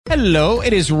Hello,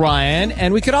 it is Ryan,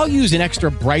 and we could all use an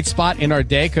extra bright spot in our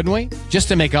day, couldn't we? Just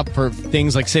to make up for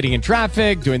things like sitting in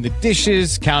traffic, doing the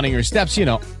dishes, counting your steps, you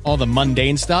know, all the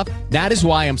mundane stuff. That is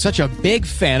why I'm such a big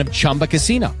fan of Chumba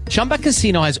Casino. Chumba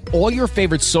Casino has all your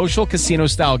favorite social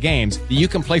casino-style games that you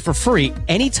can play for free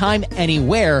anytime,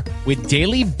 anywhere with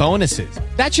daily bonuses.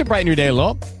 That should brighten your day a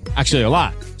little. Actually, a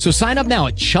lot. So sign up now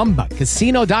at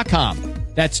ChumbaCasino.com.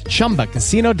 That's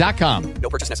ChumbaCasino.com. No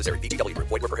purchase necessary. VGW Group.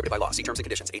 Void where prohibited by law. See terms and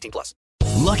conditions. 18+.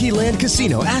 Lucky Land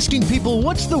Casino, asking people,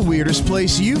 what's the weirdest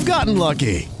place you've gotten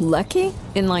lucky? Lucky?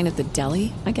 In line at the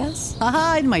deli, I guess?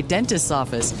 Aha, in my dentist's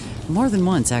office. More than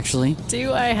once, actually.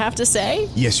 Do I have to say?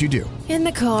 Yes, you do. In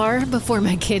the car before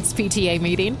my kids' PTA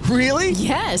meeting. Really?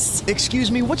 Yes. Excuse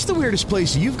me, what's the weirdest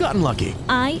place you've gotten lucky?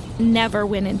 I never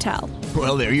win and tell.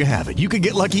 Well, there you have it. You can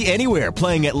get lucky anywhere,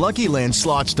 playing at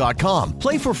LuckyLandSlots.com.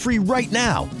 Play for free right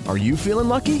now. Are you feeling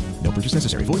lucky? No purchase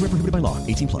necessary. Void where prohibited by law.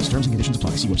 18+. Terms and conditions apply.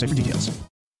 See website for details.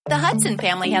 The Hudson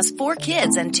family has 4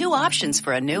 kids and 2 options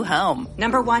for a new home.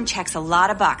 Number 1 checks a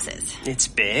lot of boxes. It's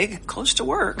big, close to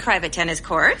work. Private tennis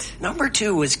court. Number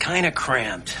 2 was kind of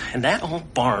cramped, and that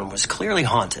old barn was clearly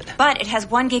haunted. But it has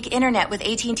 1 gig internet with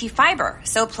AT&T Fiber,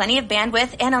 so plenty of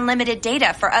bandwidth and unlimited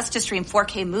data for us to stream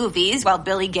 4K movies while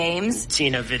Billy games.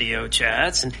 Tina video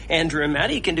chats, and Andrew and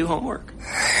Maddie can do homework.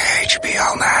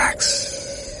 HBO Max.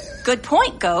 Good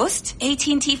point, Ghost.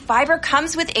 AT&T Fiber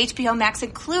comes with HBO Max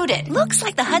included. Looks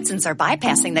like the Hudsons are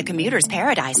bypassing the commuter's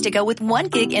paradise to go with 1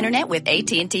 gig internet with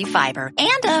AT&T Fiber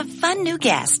and a fun new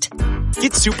guest.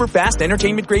 Get super fast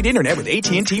entertainment-grade internet with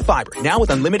AT&T Fiber, now with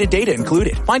unlimited data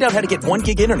included. Find out how to get 1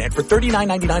 gig internet for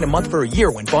 $39.99 a month for a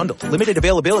year when bundled. Limited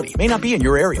availability. May not be in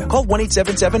your area. Call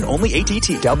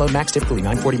 1-877-ONLY-ATT. Download max typically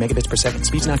 940 megabits per second.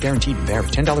 Speeds not guaranteed and vary.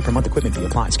 $10 per month equipment fee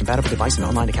applies. Compatible device and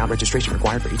online account registration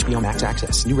required for HBO Max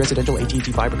access. New residential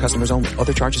AT&T Fiber customers only.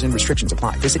 Other charges and restrictions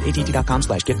apply. Visit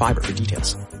att.com/getfiber for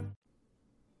details.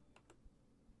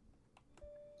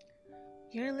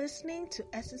 You're listening to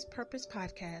Essence Purpose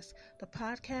Podcast, the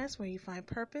podcast where you find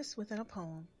purpose within a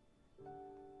poem.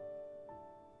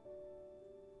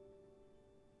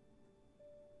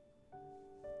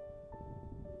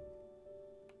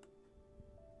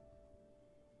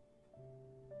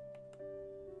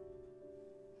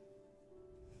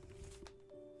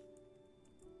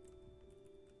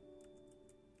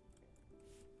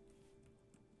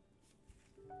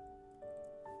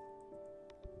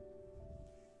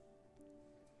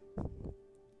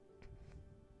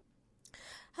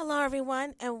 Hello,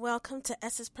 everyone, and welcome to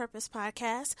Essence Purpose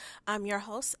Podcast. I'm your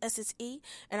host, Essence E,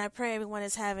 and I pray everyone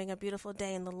is having a beautiful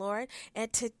day in the Lord.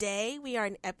 And today we are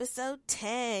in episode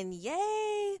 10.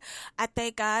 Yay! I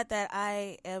thank God that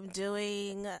I am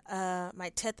doing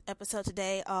my 10th episode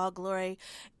today. All glory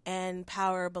and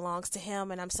power belongs to Him,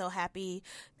 and I'm so happy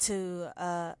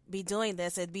to be doing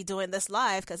this and be doing this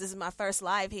live because this is my first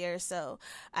live here. So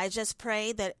I just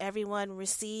pray that everyone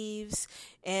receives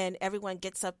and everyone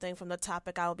gets something from the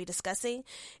topic I will be discussing.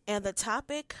 And the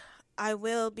topic I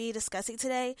will be discussing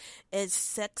today is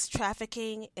sex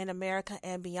trafficking in America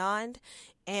and beyond.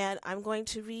 And I'm going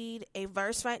to read a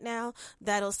verse right now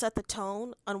that'll set the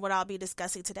tone on what I'll be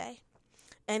discussing today.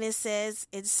 And it says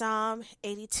in Psalm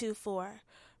 82:4,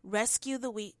 rescue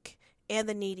the weak and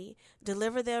the needy,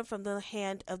 deliver them from the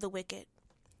hand of the wicked.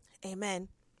 Amen.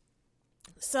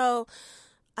 So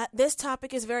this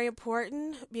topic is very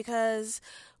important because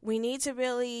we need to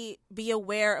really be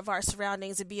aware of our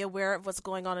surroundings and be aware of what's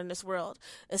going on in this world,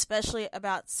 especially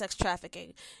about sex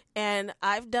trafficking. And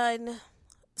I've done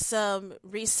some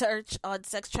research on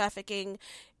sex trafficking,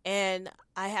 and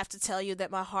I have to tell you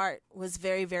that my heart was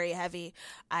very, very heavy.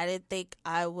 I didn't think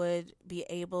I would be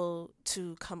able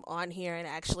to come on here and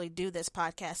actually do this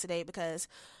podcast today because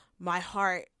my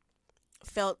heart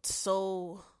felt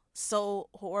so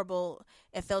horrible.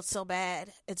 It felt so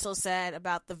bad and so sad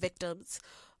about the victims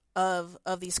of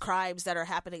these crimes that are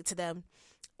happening to them.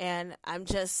 And I'm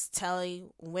just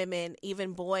telling women,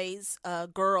 even boys,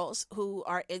 girls who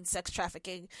are in sex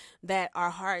trafficking, that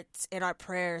our hearts and our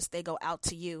prayers, they go out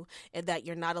to you, and that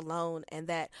you're not alone, and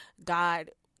that God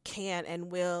can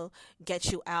and will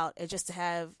get you out, and just to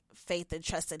have faith and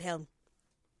trust in Him.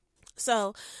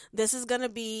 So this is going to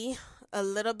be a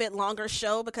little bit longer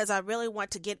show because I really want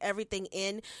to get everything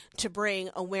in to bring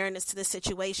awareness to the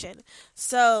situation.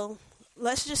 So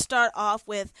let's just start off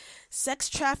with sex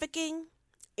trafficking.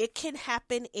 It can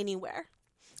happen anywhere.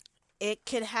 It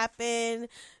can happen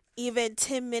even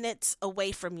 10 minutes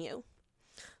away from you.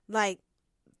 Like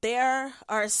there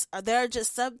are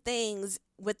just some things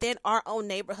within our own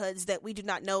neighborhoods that we do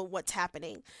not know what's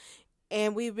happening.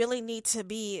 And we really need to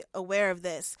be aware of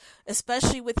this,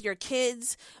 especially with your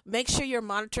kids. Make sure you're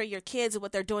monitoring your kids and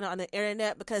what they're doing on the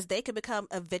internet, because they can become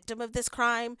a victim of this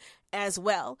crime as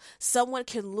well. Someone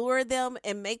can lure them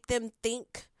and make them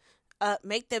think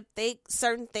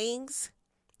certain things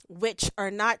which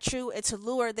are not true, and to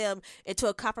lure them into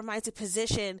a compromising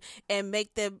position and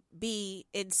make them be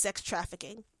in sex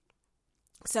trafficking.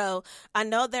 So I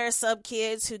know there are some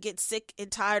kids who get sick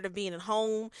and tired of being at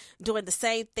home doing the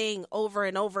same thing over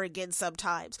and over again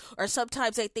sometimes. Or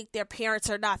sometimes they think their parents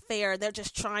are not fair. They're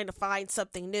just trying to find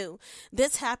something new.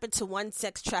 This happened to one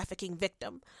sex trafficking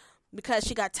victim because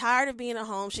she got tired of being at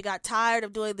home. She got tired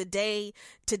of doing the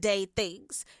day-to-day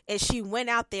things. And she went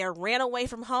out there, ran away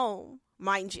from home,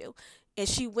 mind you, and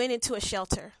she went into a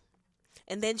shelter.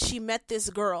 And then she met this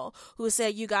girl who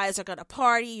said, you guys are going to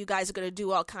party, you guys are going to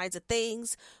do all kinds of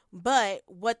things. But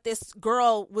what this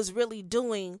girl was really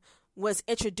doing was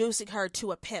introducing her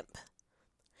to a pimp.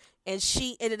 And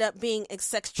she ended up being in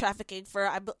sex trafficking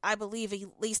for, I believe,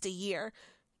 at least a year.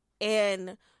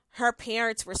 And her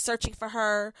parents were searching for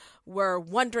her, were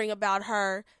wondering about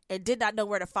her, and did not know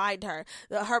where to find her.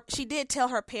 She did tell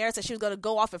her parents that she was going to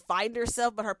go off and find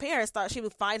herself, but her parents thought she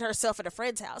would find herself at a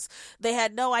friend's house. They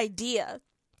had no idea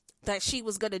that she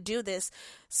was going to do this.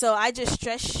 So I just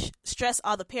stress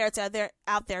all the parents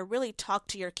out there, really talk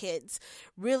to your kids.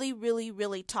 Really, really,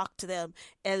 really talk to them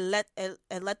and let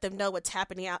them know what's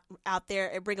happening out there,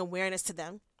 and bring awareness to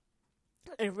them,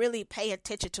 and really pay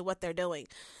attention to what they're doing.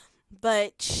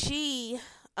 But she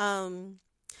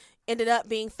ended up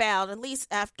being found, at least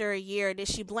after a year, and then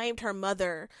she blamed her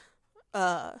mother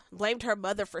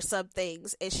for some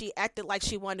things, and she acted like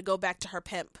she wanted to go back to her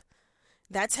pimp.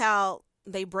 That's how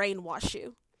they brainwash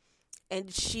you.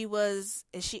 And she was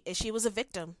a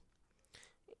victim.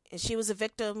 And she was a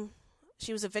victim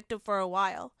for a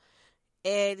while.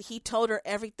 And he told her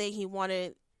everything he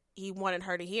wanted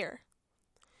her to hear.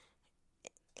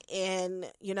 And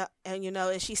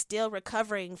she's still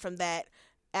recovering from that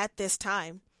at this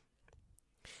time.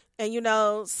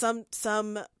 And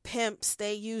some pimps,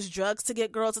 they use drugs to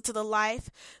get girls into the life.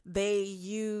 They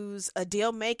use a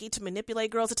deal making to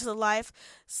manipulate girls into the life.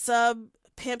 Some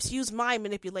pimps use mind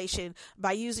manipulation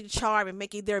by using charm and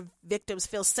making their victims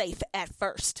feel safe at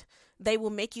first. They will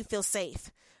make you feel safe.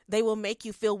 They will make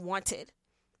you feel wanted.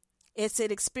 It's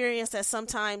an experience that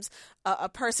sometimes a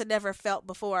person never felt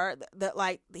before, that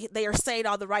like they are saying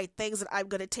all the right things, that I'm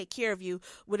going to take care of you,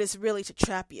 when it's really to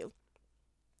trap you.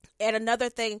 And another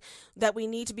thing that we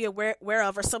need to be aware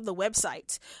of are some of the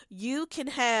websites. You can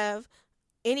have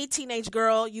any teenage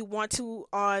girl you want to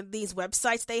on these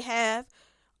websites they have.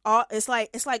 It's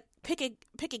like picking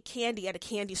candy at a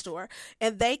candy store,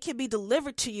 and they can be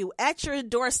delivered to you at your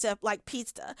doorstep like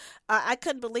pizza. I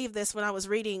couldn't believe this when I was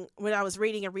reading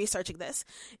and researching this.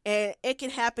 And it can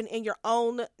happen in your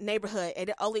own neighborhood, and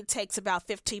it only takes about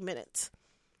 15 minutes.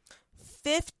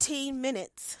 15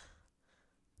 minutes.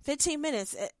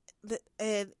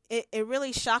 And it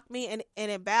really shocked me, and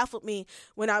it baffled me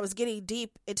when I was getting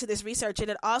deep into this research. And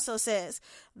it also says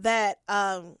that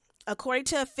according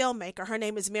to a filmmaker, her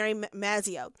name is Mary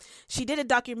Mazzio, she did a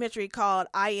documentary called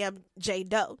I Am J.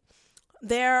 Doe.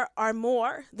 There are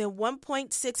more than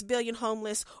 1.6 billion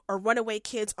homeless or runaway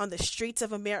kids on the streets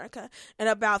of America, and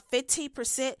about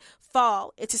 15%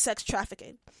 fall into sex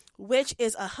trafficking, which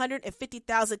is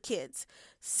 150,000 kids.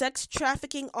 Sex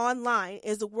trafficking online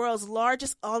is the world's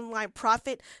largest online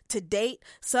profit to date.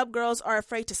 Some girls are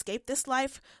afraid to escape this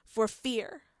life for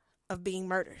fear of being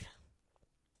murdered.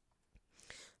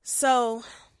 So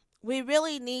we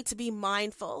really need to be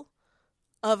mindful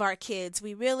of our kids.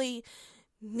 We really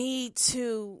need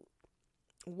to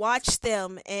watch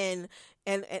them and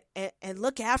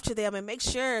look after them, and make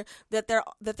sure that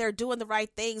they're doing the right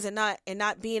things, and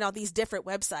not being on these different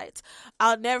websites.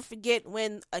 I'll never forget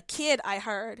when a kid I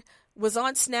heard was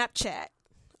on Snapchat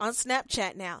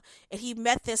now, and he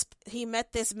met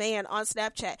this man on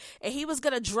Snapchat, and he was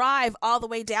going to drive all the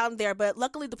way down there, but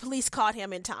luckily the police caught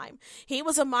him in time. He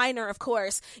was a minor, of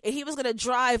course, and he was going to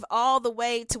drive all the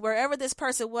way to wherever this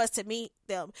person was to meet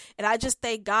them. And I just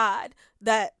thank God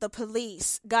that the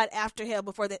police got after him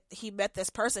before he met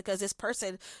this person, because this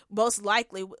person most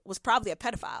likely was probably a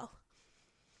pedophile.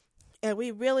 And we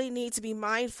really need to be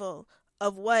mindful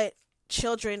of what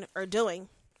children are doing.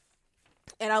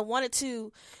 And I wanted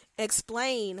to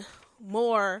explain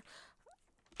more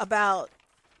about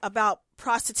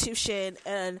prostitution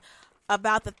and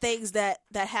about the things that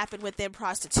happen within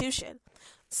prostitution.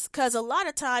 Because a lot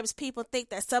of times people think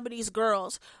that some of these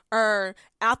girls are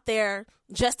out there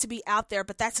just to be out there,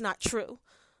 but that's not true.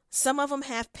 Some of them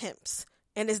have pimps,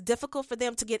 and it's difficult for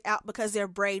them to get out because they're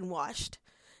brainwashed.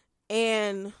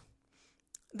 and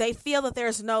they feel that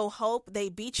there's no hope. They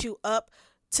beat you up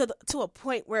to a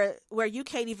point where you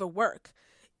can't even work.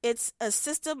 It's a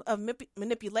system of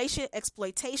manipulation,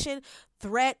 exploitation,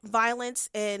 threat, violence,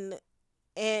 and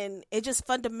it just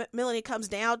fundamentally comes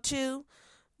down to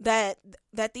that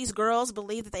these girls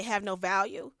believe that they have no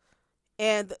value.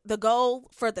 And the goal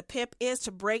for the pimp is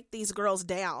to break these girls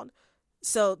down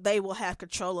so they will have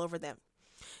control over them.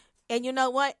 And you know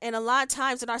what? And a lot of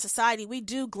times in our society, we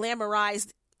do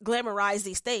glamorize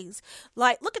these things.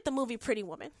 Like, look at the movie Pretty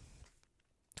Woman.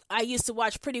 I used to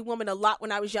watch Pretty Woman a lot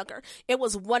when I was younger. It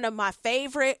was one of my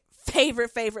favorite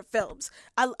films.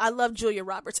 I love Julia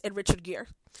Roberts and Richard Gere.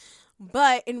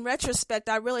 But in retrospect,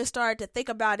 I really started to think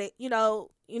about it,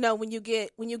 when you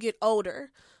get older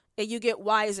and you get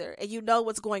wiser and you know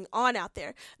what's going on out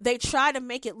there. They try to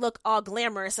make it look all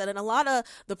glamorous. And a lot of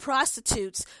the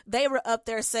prostitutes, they were up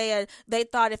there saying they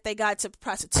thought if they got to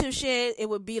prostitution, it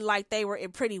would be like they were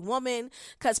in Pretty Woman,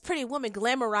 because Pretty Woman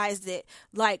glamorized it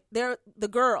like they're the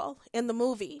girl in the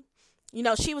movie.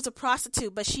 She was a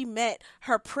prostitute, but she met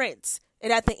her prince.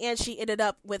 And at the end, she ended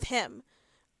up with him.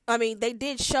 I mean, they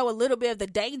did show a little bit of the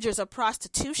dangers of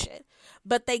prostitution,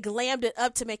 but they glammed it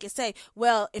up to make it say,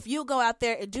 well, if you go out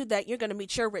there and do that, you're going to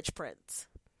meet your rich prince.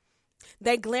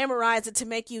 They glamorize it to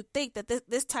make you think that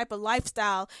this type of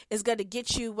lifestyle is going to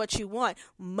get you what you want.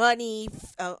 Money,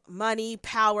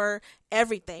 power,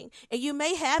 everything. And you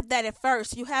may have that at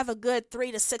first. You have a good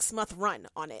 3 to 6 month run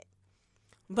on it.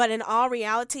 But in all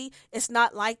reality, it's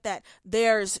not like that.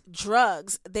 There's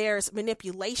drugs. There's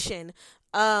manipulation.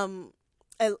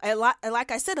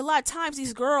 Like I said, a lot of times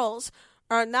these girls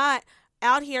are not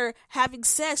out here having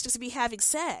sex just to be having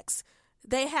sex.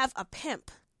 They have a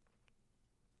pimp.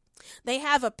 They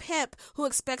have a pimp who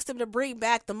expects them to bring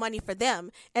back the money for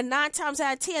them. And 9 times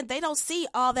out of 10, they don't see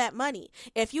all that money.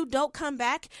 If you don't come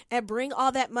back and bring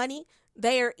all that money,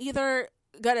 they are either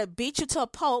going to beat you to a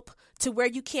pulp to where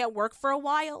you can't work for a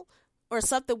while, or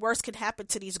something worse could happen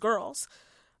to these girls.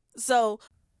 So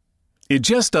it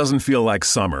just doesn't feel like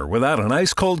summer without an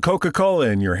ice-cold Coca-Cola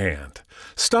in your hand.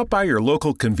 Stop by your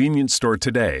local convenience store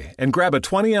today and grab a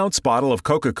 20-ounce bottle of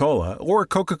Coca-Cola or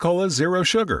Coca-Cola Zero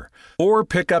Sugar. Or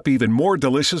pick up even more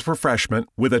delicious refreshment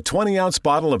with a 20-ounce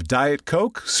bottle of Diet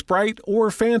Coke, Sprite, or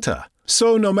Fanta.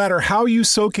 So no matter how you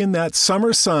soak in that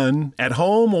summer sun, at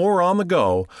home or on the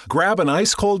go, grab an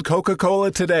ice-cold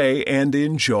Coca-Cola today and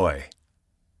enjoy.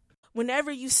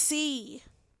 Whenever you see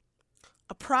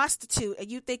a prostitute and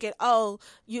you thinking, oh,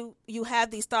 you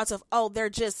have these thoughts of, oh, they're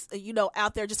just,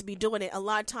 out there just to be doing it. A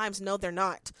lot of times, no, they're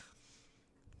not.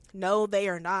 No, they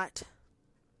are not.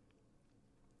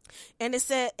 And it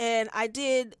said, and I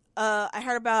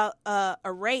heard about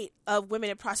a rate of women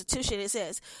in prostitution. It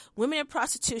says, women in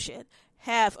prostitution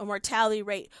have a mortality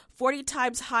rate 40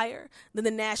 times higher than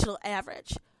the national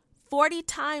average. 40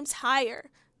 times higher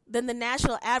than the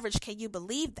national average. Can you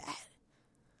believe that?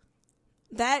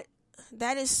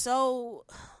 That is so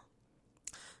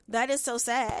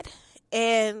sad.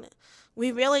 And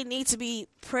we really need to be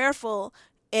prayerful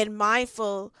and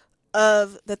mindful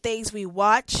of the things we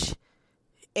watch.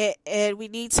 And we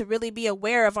need to really be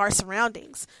aware of our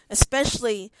surroundings,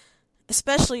 especially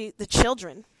the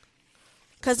children,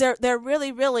 because they're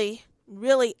really, really,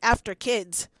 really after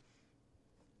kids.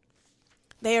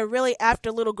 They are really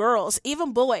after little girls,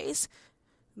 even boys.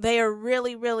 They are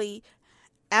really, really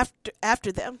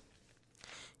after them.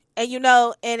 And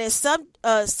and in some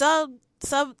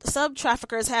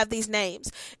traffickers have these names,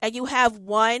 and you have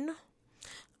one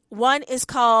is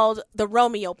called the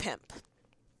Romeo pimp.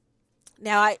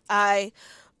 Now I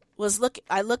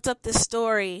looked up this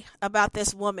story about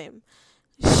this woman.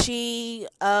 She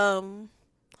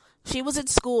was in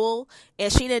school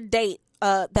and she didn't date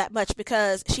that much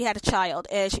because she had a child,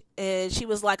 and she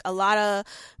was like, a lot of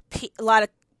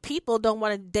people don't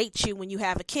want to date you when you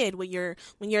have a kid, when you're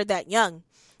that young.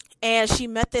 And she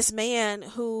met this man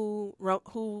who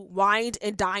wined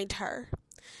and dined her.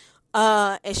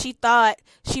 And she thought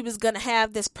she was going to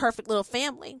have this perfect little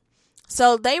family.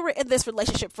 So they were in this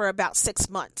relationship for about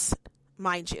 6 months,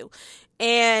 mind you.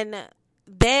 And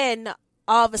then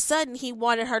all of a sudden he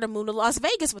wanted her to move to Las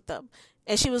Vegas with them.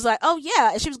 And she was like, oh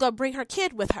yeah. And she was going to bring her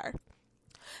kid with her.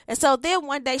 And so then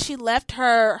one day she left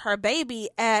her baby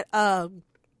at her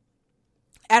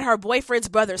boyfriend's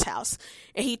brother's house,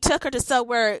 and he took her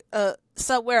to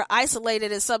somewhere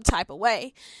isolated in some type of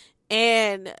way.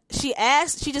 And she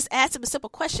just asked him a simple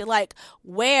question, like,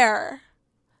 where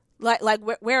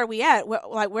are we at?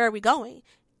 Where are we going?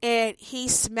 And he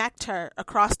smacked her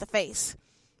across the face.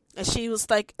 And she was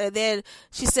like, and then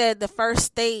she said the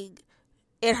first thing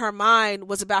in her mind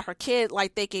was about her kid,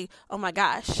 like thinking, oh my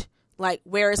gosh, Like,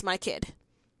 where is my kid?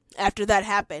 After that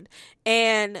happened.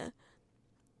 And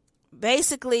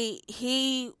basically,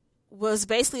 he was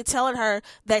basically telling her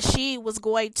that she was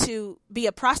going to be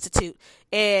a prostitute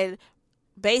and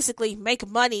basically make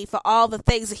money for all the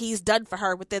things that he's done for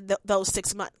her within those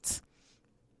 6 months.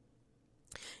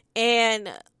 And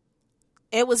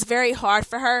it was very hard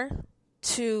for her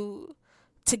to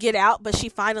get out, but she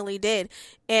finally did.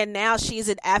 And now she's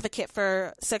an advocate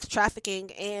for sex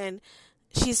trafficking. And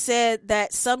she said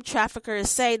that some traffickers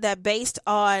say that based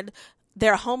on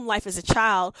their home life as a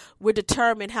child will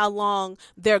determine how long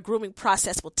their grooming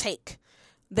process will take.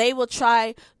 They will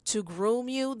try to groom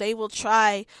you. They will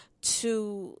try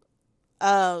to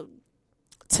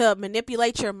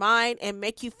manipulate your mind and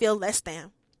make you feel less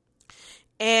than.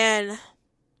 And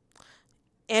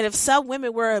if some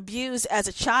women were abused as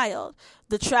a child,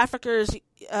 the traffickers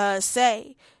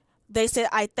say,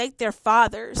 I thank their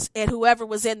fathers and whoever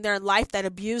was in their life that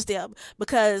abused them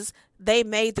because they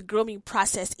made the grooming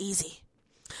process easy.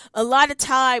 A lot of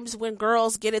times when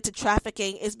girls get into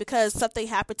trafficking is because something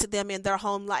happened to them in their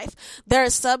home life. There are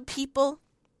some people,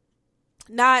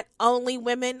 not only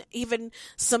women, even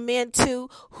some men too,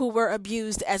 who were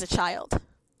abused as a child.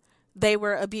 They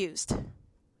were abused.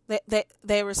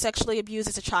 They were sexually abused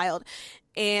as a child.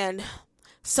 And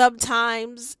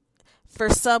sometimes for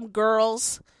some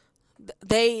girls,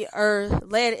 they are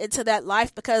led into that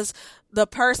life because the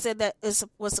person that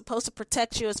was supposed to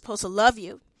protect you, is supposed to love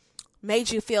you, made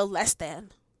you feel less than.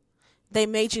 They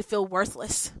made you feel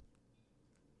worthless.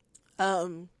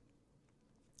 And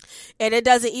it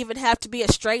doesn't even have to be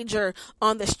a stranger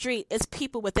on the street. It's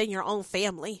people within your own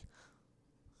family.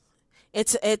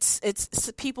 It's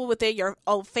people within your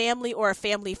own family or a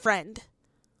family friend.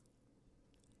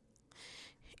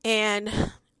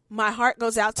 And my heart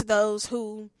goes out to those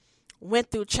who went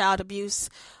through child abuse.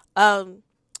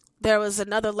 There was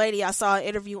another lady I saw an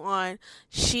interview on.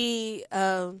 She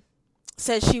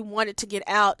said she wanted to get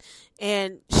out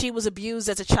and she was abused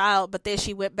as a child, but then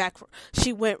she went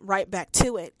right back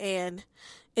to it. And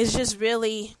it's just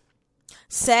really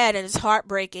sad and it's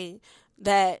heartbreaking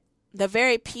that the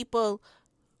very people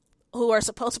who are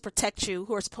supposed to protect you,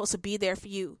 who are supposed to be there for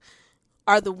you,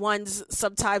 are the ones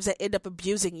sometimes that end up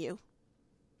abusing you.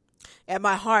 And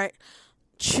my heart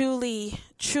truly,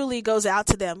 truly goes out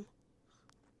to them.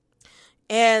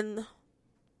 And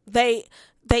they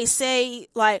say,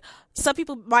 like, some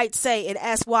people might say and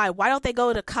ask why don't they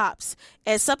go to cops?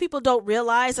 And some people don't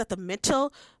realize that the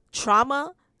mental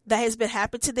trauma that has been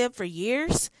happening to them for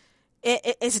years,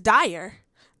 it's dire.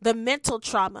 The mental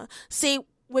trauma. See,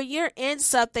 when you're in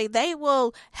something, they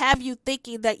will have you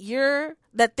thinking that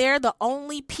they're the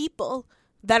only people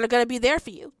that are going to be there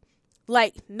for you.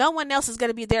 Like, no one else is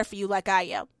going to be there for you like I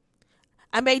am.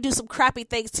 I may do some crappy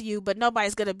things to you, but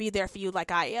nobody's going to be there for you like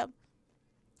I am.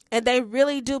 And they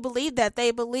really do believe that.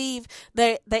 They believe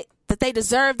that they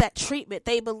deserve that treatment.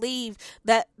 They believe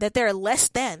that they're less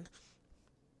than.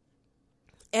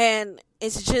 And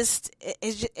it's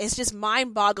just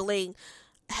mind-boggling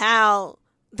how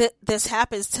this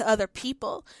happens to other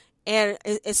people. And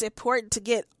it's important to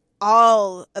get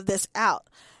all of this out.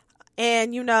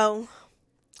 And, you know,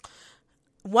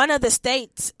 one of the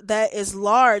states that is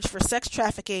large for sex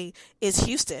trafficking is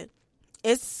Houston.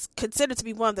 It's considered to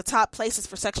be one of the top places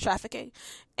for sex trafficking.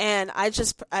 And I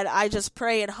just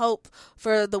pray and hope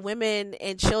for the women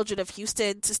and children of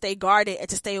Houston to stay guarded and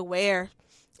to stay aware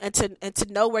and to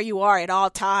know where you are at all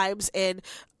times, and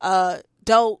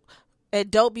don't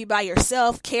be by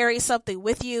yourself. Carry something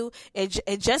with you and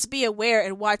just be aware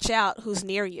and watch out who's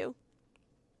near you.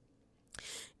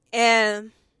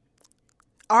 And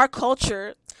our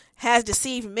culture has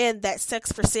deceived men that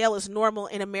sex for sale is normal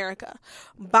in America.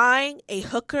 Buying a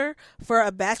hooker for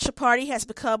a bachelor party has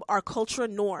become our cultural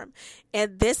norm,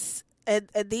 and the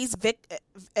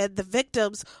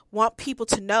victims want people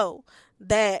to know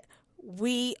that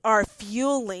we are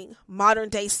fueling modern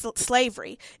day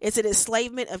slavery. It's an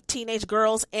enslavement of teenage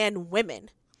girls and women.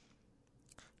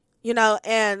 You know,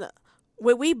 and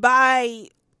when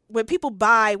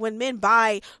men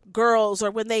buy girls, or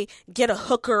when they get a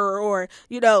hooker, or,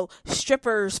 you know,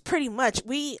 strippers, pretty much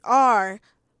we are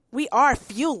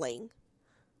fueling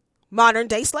modern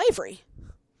day slavery.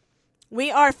 We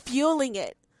are fueling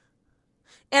it.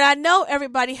 And I know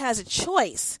everybody has a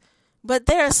choice, but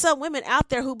there are some women out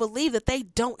there who believe that they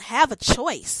don't have a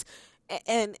choice.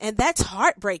 And that's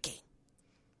heartbreaking.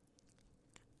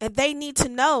 And they need to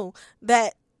know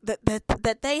that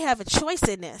they have a choice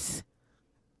in this.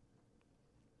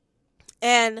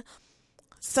 And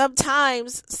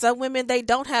sometimes some women, they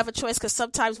don't have a choice because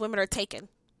sometimes women are taken.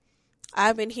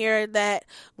 I've been hearing that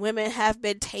women have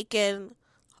been taken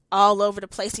all over the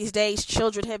place these days.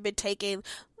 Children have been taken,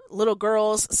 little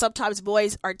girls, sometimes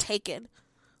boys are taken.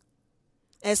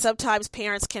 And sometimes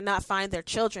parents cannot find their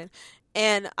children.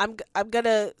 And I'm going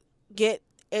to get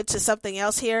into something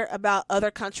else here about other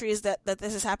countries that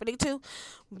this is happening to.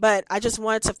 But I just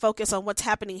wanted to focus on what's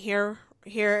happening here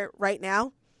right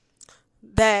now.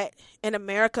 That in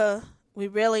America, we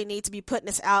really need to be putting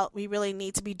this out. We really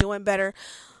need to be doing better.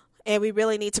 And we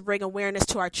really need to bring awareness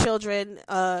to our children,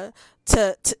 to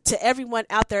everyone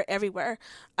out there everywhere.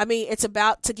 I mean, it's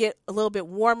about to get a little bit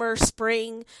warmer.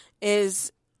 Spring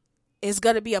is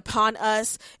going to be upon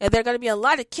us, and there are going to be a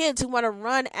lot of kids who want to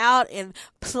run out and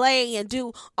play and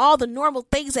do all the normal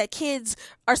things that kids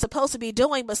are supposed to be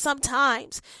doing, but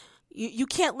sometimes you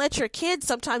can't let your kids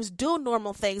sometimes do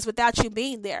normal things without you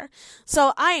being there.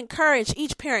 So I encourage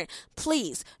each parent,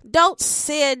 please don't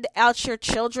send out your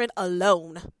children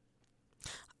alone.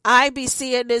 I be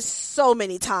seeing this so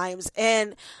many times,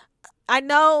 and I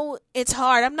know it's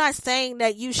hard. I'm not saying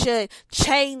that you should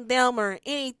chain them or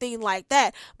anything like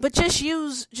that, but just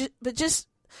use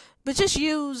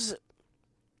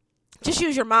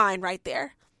your mind right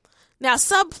there. Now,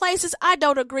 some places I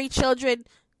don't agree children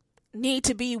need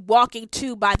to be walking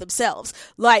to by themselves,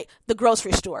 like the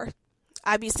grocery store.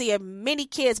 I be seeing many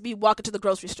kids be walking to the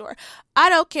grocery store. I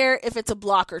don't care if it's a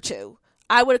block or two.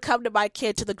 I would come to my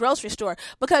kid to the grocery store,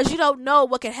 because you don't know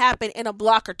what can happen in a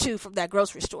block or two from that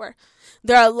grocery store.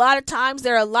 There are a lot of times,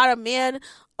 there are a lot of men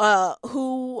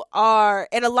who are,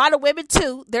 and a lot of women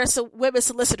too, there's some women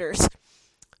solicitors.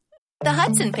 The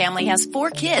Hudson family has 4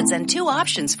 kids and 2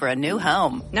 options for a new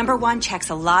home. Number 1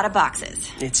 checks a lot of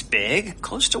boxes. It's big,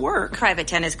 close to work. Private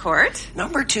tennis court.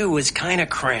 Number 2 was kind of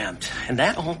cramped, and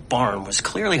that old barn was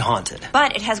clearly haunted.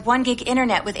 But it has 1 gig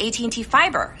internet with AT&T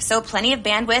Fiber, so plenty of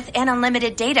bandwidth and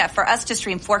unlimited data for us to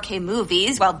stream 4K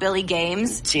movies while Billy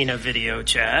games. Tina video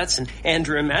chats, and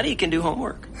Andrew and Maddie can do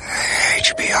homework.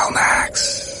 HBO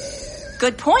Max.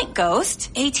 Good point,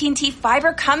 Ghost. AT&T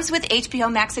Fiber comes with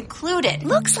HBO Max included.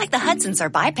 Looks like the Hudsons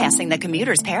are bypassing the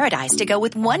commuter's paradise to go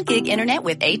with 1 gig internet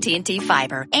with AT&T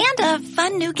Fiber and a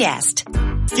fun new guest.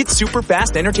 Get super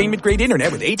fast entertainment-grade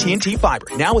internet with AT&T Fiber,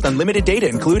 now with unlimited data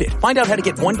included. Find out how to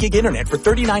get 1 gig internet for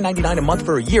 $39.99 a month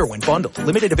for a year when bundled.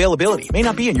 Limited availability. May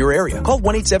not be in your area. Call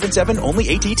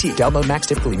 1-877-ONLY-ATT. Download max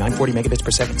typically 940 megabits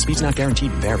per second. Speeds not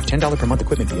guaranteed and vary. $10 per month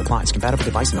equipment fee applies. Compatible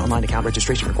device and online account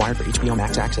registration required for HBO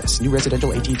Max access. New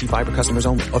residential AT&T Fiber customers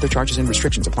only. Other charges and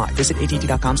restrictions apply. Visit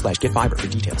att.com/getfiber for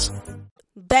details.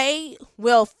 They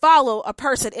will follow a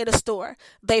person in a store.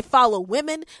 They follow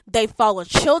women. They follow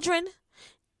children.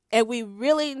 And we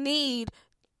really need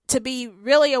to be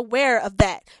really aware of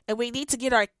that. And we need to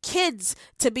get our kids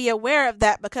to be aware of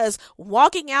that, because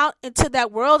walking out into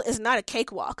that world is not a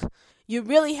cakewalk. You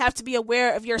really have to be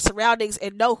aware of your surroundings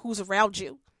and know who's around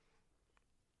you.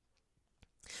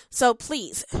 So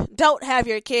please, don't have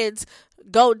your kids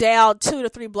go down 2 to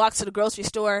 3 blocks to the grocery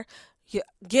store. You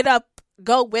get up,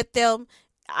 go with them.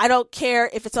 I don't care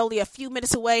if it's only a few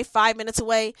minutes away, 5 minutes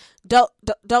away. Don't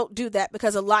do that,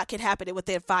 because a lot can happen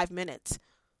within 5 minutes.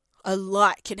 A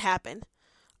lot can happen.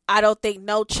 I don't think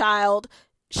no child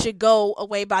should go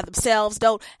away by themselves.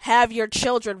 Don't have your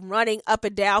children running up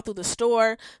and down through the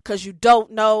store, because you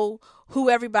don't know who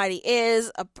everybody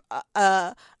is.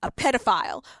 A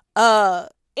pedophile,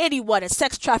 anyone, a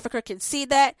sex trafficker can see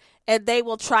that, and they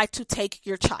will try to take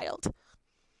your child.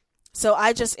 So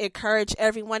I just encourage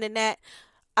everyone in that.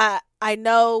 I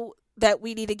know that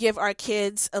we need to give our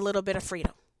kids a little bit of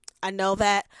freedom. I know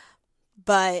that,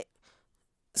 but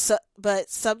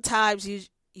sometimes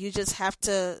you just have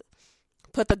to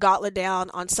put the gauntlet down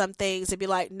on some things and be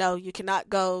like, no, you cannot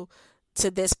go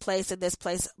to this place and this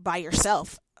place by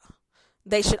yourself.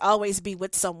 They should always be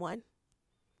with someone.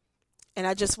 And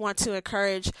I just want to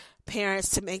encourage parents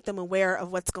to make them aware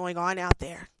of what's going on out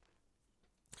there.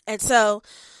 And so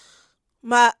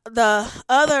the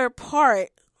other part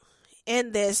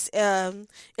in this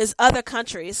is other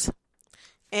countries,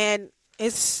 and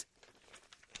it's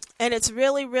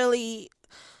really, really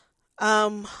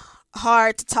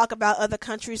hard to talk about other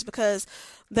countries, because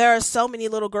there are so many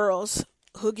little girls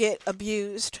who get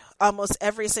abused almost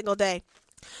every single day.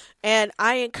 And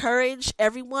I encourage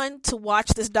everyone to watch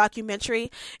this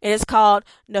documentary. It is called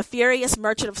Nefarious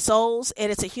Merchant of Souls,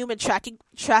 and it's a human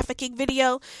trafficking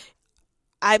video.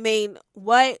 I mean,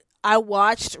 what I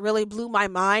watched really blew my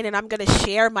mind, and I'm going to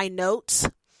share my notes,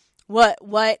 what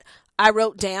I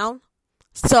wrote down,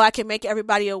 so I can make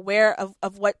everybody aware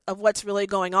of what's really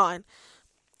going on,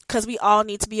 because we all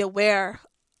need to be aware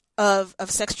of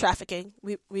sex trafficking.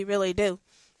 We really do.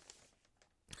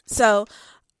 So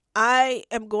I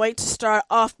am going to start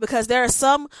off, because there are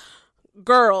some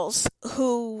girls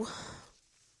who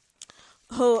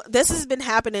this has been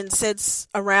happening since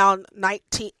around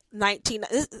 19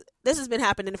 this has been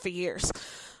happening for years.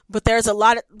 But there's a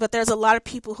lot of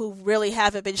people who really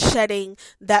haven't been shedding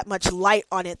that much light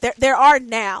on it. There are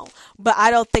now, but I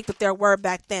don't think that there were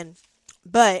back then.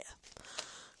 But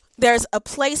there's a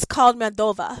place called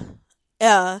Moldova,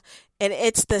 and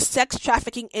it's the sex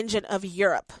trafficking engine of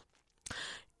Europe.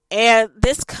 And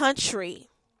this country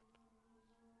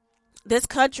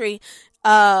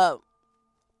has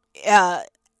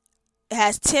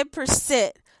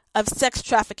 10% of sex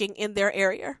trafficking in their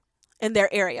area.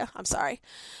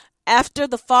 After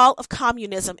the fall of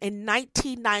communism in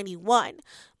 1991,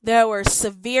 there was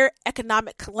severe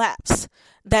economic collapse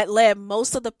that led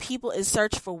most of the people in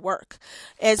search for work.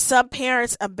 And some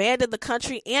parents abandoned the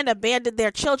country and abandoned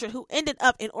their children, who ended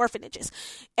up in orphanages.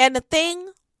 And the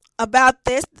thing about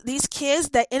these kids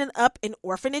that ended up in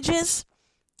orphanages,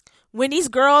 when these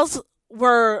girls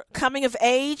were coming of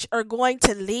age or going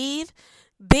to leave,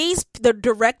 the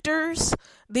directors,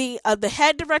 the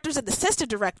head directors and the assistant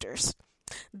directors,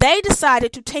 they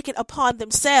decided to take it upon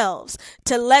themselves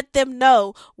to let them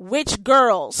know which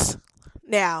girls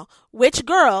were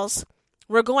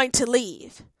going to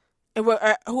leave and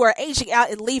who are aging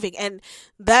out and leaving. And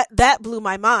that blew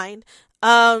my mind.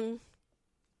 And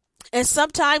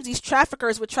sometimes these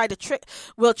traffickers will try to trick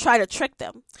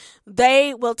them.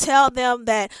 They will tell them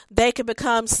that they can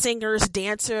become singers,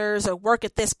 dancers, or work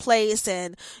at this place,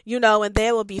 and and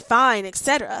they will be fine,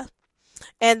 etc.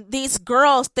 And these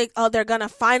girls think, they're gonna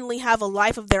finally have a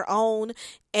life of their own,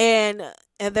 and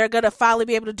they're gonna finally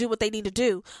be able to do what they need to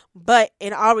do. But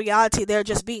in all reality, they're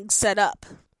just being set up.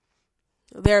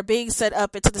 They're being set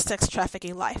up into the sex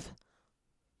trafficking life.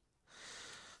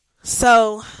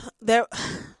 So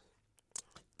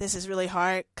this is really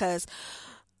hard because,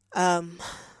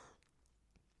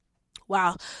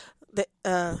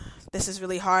 this is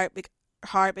really hard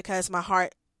because my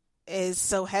heart is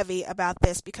so heavy about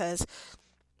this because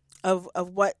of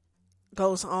what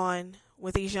goes on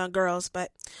with these young girls. But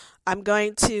I'm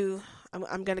going to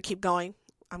keep going.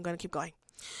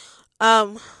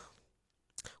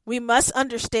 We must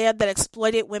understand that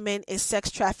exploited women in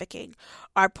sex trafficking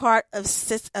are part of a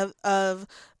system of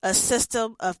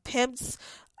pimps,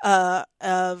 of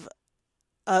a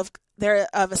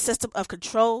system of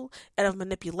control and of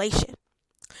manipulation.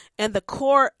 And the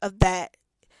core of that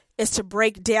is to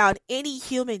break down any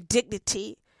human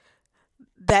dignity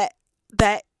that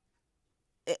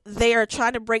they are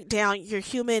trying to break down your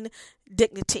human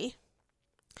dignity.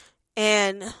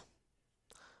 And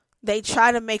they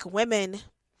try to make women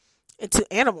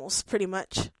into animals, pretty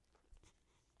much.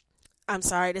 I'm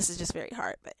sorry, this is just very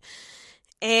hard.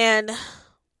 And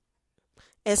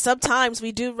sometimes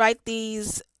we do write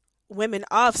these women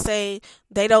off, saying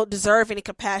they don't deserve any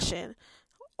compassion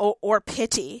or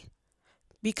pity,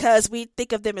 because we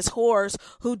think of them as whores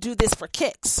who do this for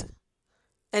kicks.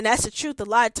 And that's the truth. A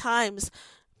lot of times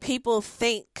people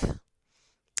think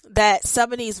that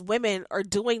some of these women are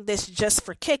doing this just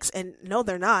for kicks, and no,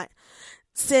 they're not.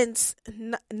 Since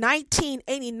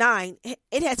 1989,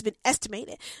 it has been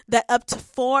estimated that up to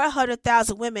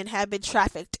 400,000 women have been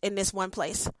trafficked in this one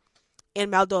place in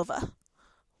Moldova.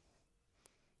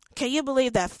 Can you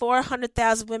believe that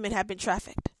 400,000 women have been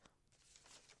trafficked?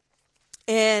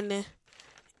 And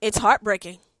it's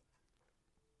heartbreaking.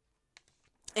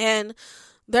 And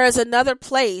there's another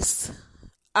place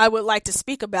I would like to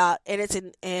speak about, and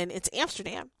it's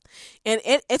Amsterdam. And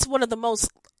it's one of the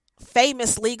most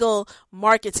famous legal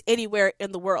markets anywhere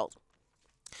in the world.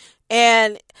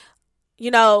 And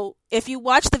if you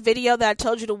watch the video that I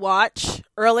told you to watch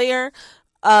earlier,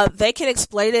 they can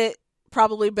explain it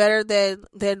probably better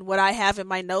than what I have in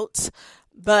my notes.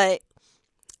 But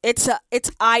it's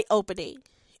eye-opening.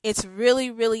 It's really,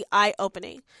 really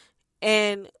eye-opening.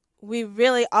 And we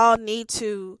really all need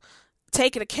to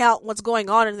take into account what's going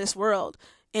on in this world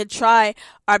and try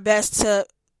our best to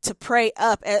pray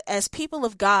up. As people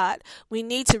of God, we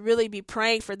need to really be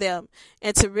praying for them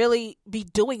and to really be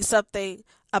doing something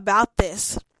about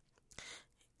this.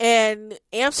 And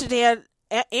Amsterdam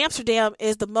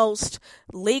is the most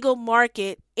legal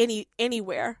market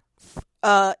anywhere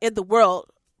in the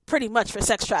world, pretty much, for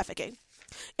sex trafficking.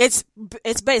 It's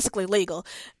basically legal.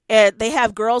 And they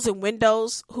have girls in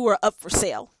windows who are up for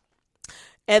sale.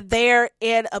 And they're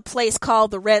in a place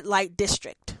called the Red Light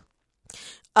District.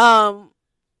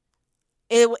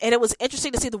 It was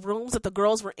interesting to see the rooms that the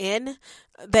girls were in.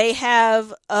 They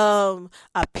have a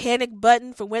panic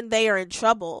button for when they are in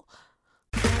trouble.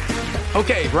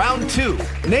 Okay, round two.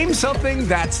 Name something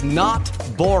that's not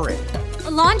boring.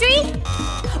 A laundry?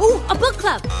 Ooh, a book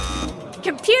club.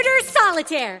 Computer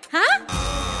solitaire, huh?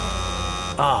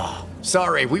 Ah,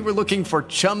 sorry, we were looking for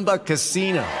Chumba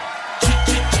Casino.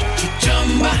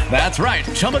 That's right,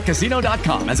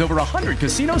 ChumbaCasino.com has over 100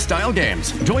 casino-style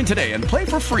games. Join today and play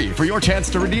for free for your chance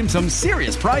to redeem some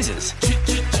serious prizes.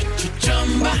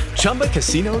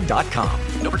 ChumbaCasino.com.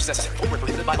 No purchase necessary. Void where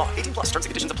prohibited by law. 18 plus terms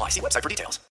and conditions apply. See website for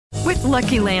details. With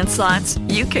Lucky Land Slots,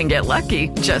 you can get lucky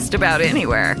just about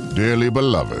anywhere. Dearly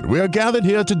beloved, we are gathered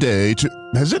here today to...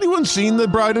 Has anyone seen the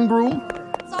bride and groom?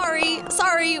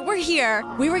 Sorry, we're here.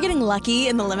 We were getting lucky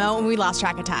in the limo and we lost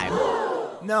track of time.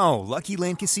 No, Lucky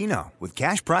Land Casino, with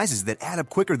cash prizes that add up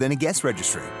quicker than a guest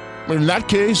registry. In that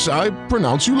case, I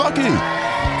pronounce you lucky.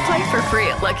 Play for free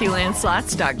at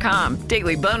LuckyLandSlots.com.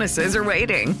 Daily bonuses are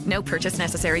waiting. No purchase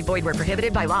necessary. Void where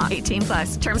prohibited by law. 18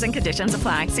 plus. Terms and conditions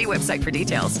apply. See website for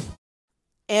details.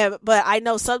 But I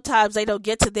know sometimes they don't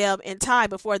get to them in time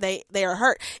before they are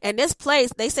hurt. And this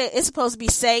place, they say it's supposed to be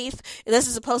safe. This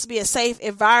is supposed to be a safe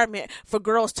environment for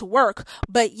girls to work.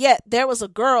 But yet there was a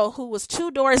girl who was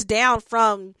 2 doors down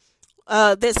from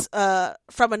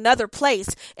from another place,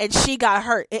 and she got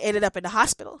hurt and ended up in the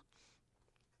hospital.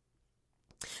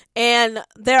 And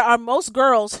there are most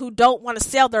girls who don't want to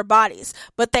sell their bodies,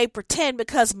 but they pretend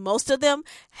because most of them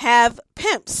have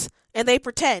pimps. And they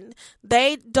pretend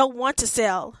they don't want to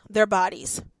sell their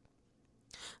bodies.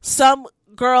 Some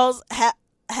girls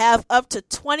have up to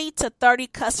 20 to 30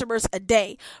 customers a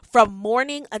day from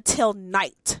morning until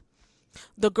night.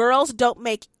 The girls don't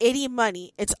make any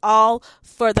money. It's all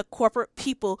for the corporate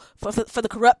people, for the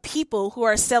corrupt people who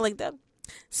are selling them.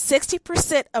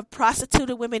 60% of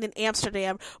prostituted women in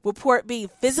Amsterdam report being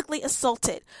physically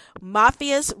assaulted.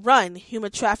 Mafias run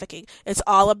human trafficking. It's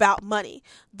all about money.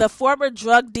 The former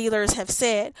drug dealers have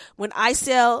said, when I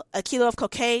sell a kilo of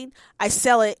cocaine, I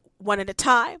sell it one at a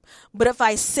time. But if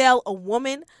I sell a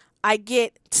woman, I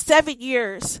get 7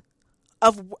 years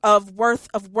of worth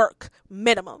of work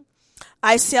minimum.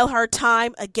 I sell her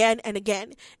time again and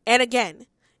again and again.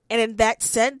 And in that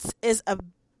sense, it's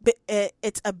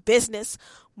a business,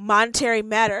 monetary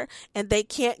matter, and they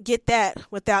can't get that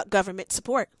without government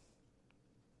support.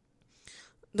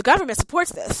 The government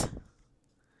supports this.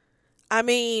 I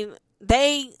mean,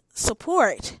 they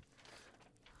support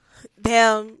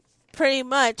them pretty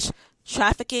much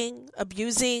trafficking,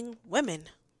 abusing women.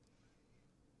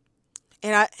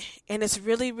 And it's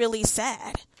really, really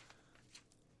sad.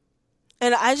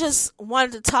 And I just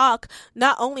wanted to talk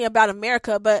not only about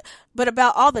America, but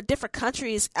about all the different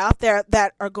countries out there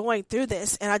that are going through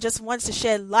this. And I just wanted to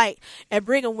shed light and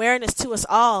bring awareness to us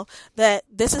all that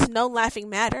this is no laughing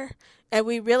matter. And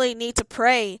we really need to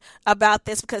pray about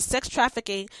this because sex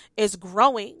trafficking is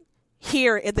growing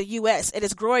here in the U.S. It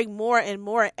is growing more and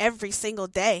more every single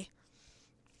day.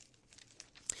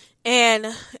 And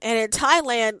in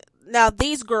Thailand, now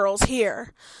these girls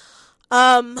here,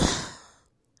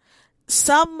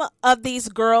 some of these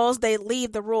girls, they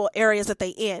leave the rural areas that they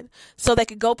in so they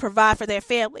can go provide for their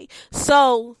family.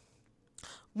 So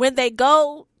when they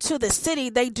go to the city,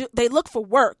 they look for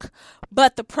work.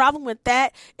 But the problem with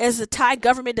that is the Thai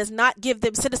government does not give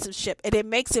them citizenship, and it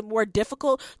makes it more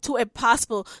difficult to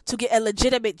impossible to get a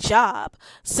legitimate job.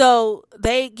 So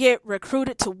they get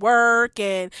recruited to work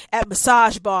and at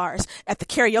massage bars, at the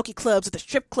karaoke clubs, at the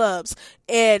strip clubs,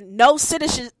 and no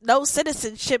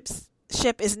citizenship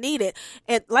is needed.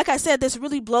 And like I said, this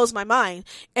really blows my mind.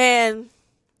 And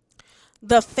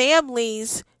the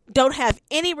families don't have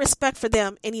any respect for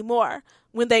them anymore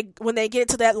when they get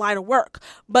into that line of work.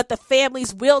 But the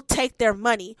families will take their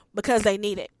money because they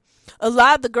need it. A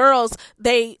lot of the girls,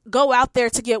 they go out there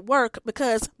to get work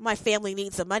because my family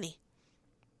needs the money.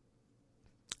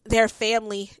 Their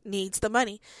family needs the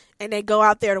money, and they go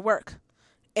out there to work.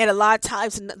 And a lot of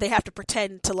times they have to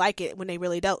pretend to like it when they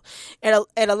really don't. And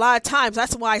a lot of times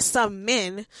that's why some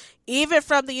men, even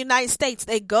from the United States,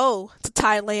 they go to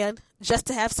Thailand just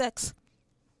to have sex.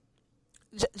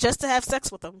 Just to have sex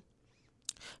with them.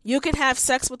 You can have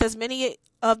sex with as many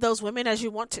of those women as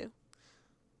you want to.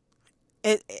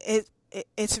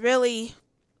 It's really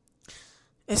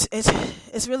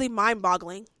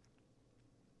mind-boggling.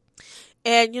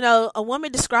 And a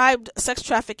woman described sex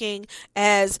trafficking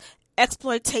as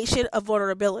exploitation of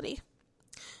vulnerability,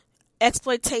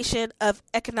 exploitation of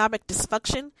economic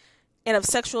dysfunction, and of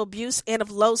sexual abuse and of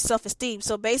low self-esteem.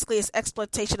 So basically, it's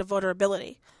exploitation of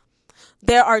vulnerability.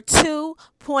 There are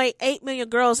 2.8 million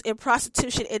girls in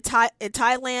prostitution in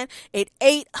Thailand, and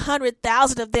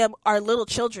 800,000 of them are little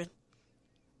children.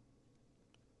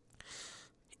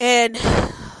 And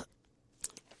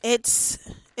it's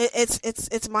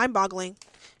mind-boggling.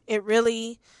 It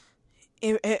really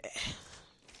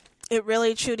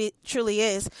truly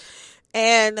is.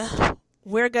 And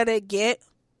we're going to get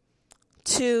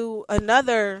to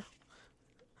another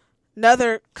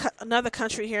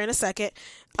country here in a second.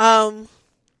 And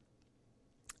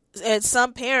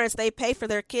some parents, they pay for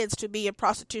their kids to be in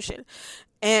prostitution.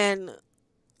 And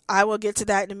I will get to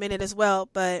that in a minute as well.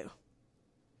 But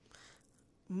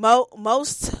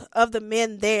most of the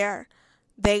men there,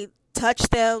 they touch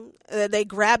them, they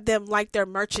grab them like they're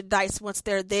merchandise once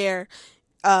they're there,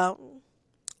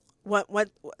 when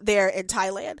they're in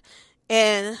Thailand.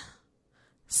 And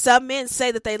some men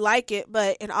say that they like it,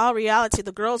 but in all reality,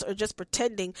 the girls are just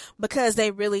pretending because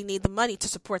they really need the money to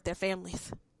support their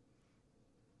families.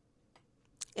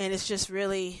 And it's just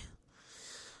really,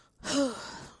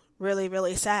 really,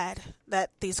 really sad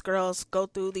that these girls go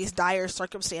through these dire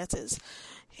circumstances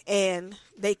and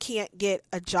they can't get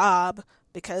a job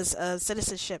because of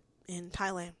citizenship in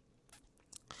Thailand.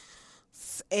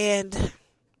 And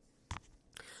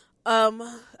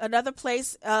another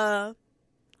place,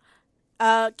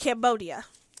 Cambodia.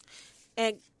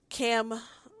 And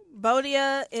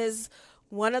Cambodia is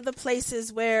one of the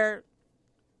places where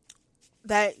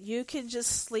that you can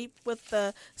just sleep with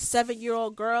the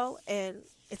 7-year-old girl and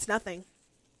it's nothing.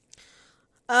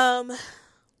 Let's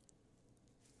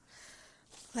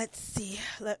see.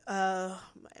 My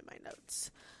notes.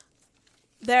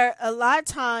 There, a lot of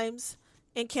times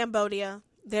in Cambodia,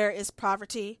 there is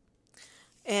poverty,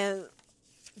 and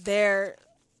they're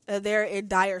in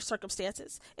dire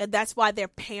circumstances, and that's why their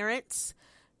parents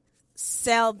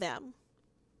sell them.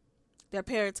 Their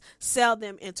parents sell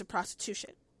them into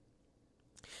prostitution.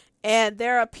 And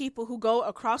there are people who go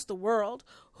across the world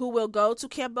who will go to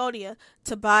Cambodia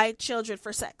to buy children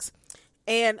for sex.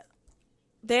 And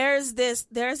there's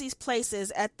these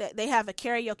places they have a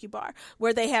karaoke bar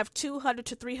where they have 200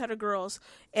 to 300 girls,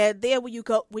 and then when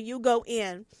you go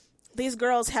in, these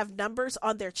girls have numbers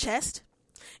on their chest,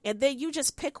 and then you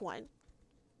just pick one.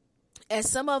 And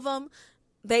some of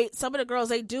the girls,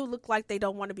 they do look like they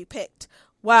don't want to be picked,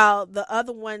 while the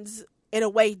other ones in a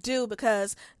way do,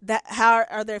 because how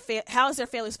is their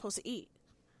family supposed to eat?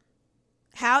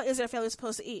 How is their family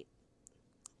supposed to eat?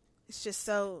 It's just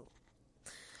so,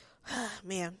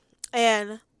 man.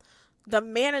 And the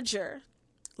manager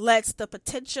lets the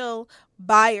potential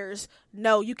buyers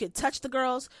know you can touch the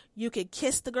girls, you can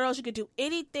kiss the girls, you can do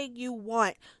anything you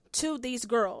want to these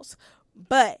girls,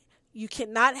 but you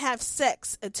cannot have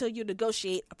sex until you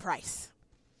negotiate a price.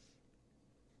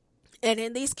 And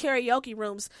in these karaoke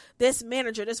rooms, this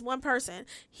manager, this one person,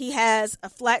 he has a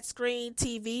flat screen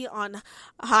TV on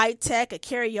high tech, a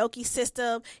karaoke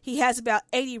system. He has about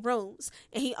 80 rooms,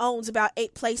 and he owns about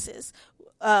 8 places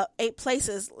of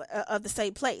the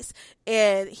same place.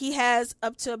 And he has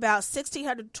up to about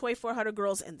 1,600 to 2,400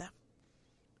 girls in them,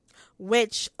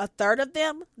 which a third of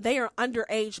them, they are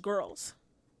underage girls.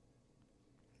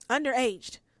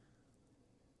 Underaged.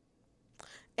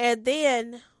 And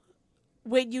then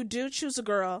when you do choose a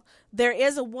girl, there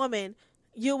is a woman.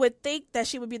 You would think that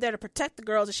she would be there to protect the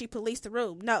girls and she policed the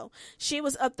room. No, she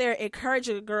was up there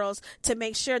encouraging the girls to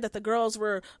make sure that the girls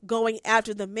were going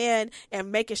after the men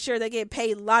and making sure they get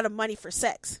paid a lot of money for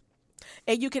sex.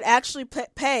 And you can actually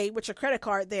pay with your credit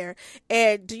card there.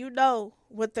 And do you know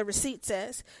what the receipt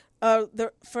says?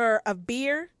 For a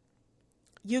beer,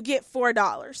 you get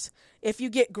 $4. If you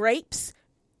get grapes,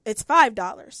 it's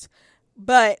 $5.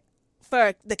 But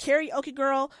for the karaoke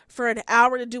girl, for an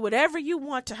hour to do whatever you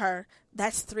want to her,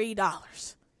 that's $3.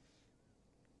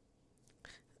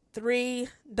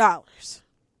 $3.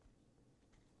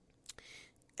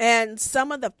 And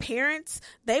some of the parents,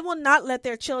 they will not let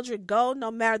their children go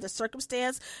no matter the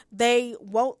circumstance. They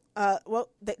won't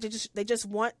they just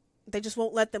won't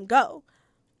let them go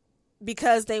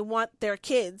because they want their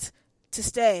kids to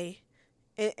stay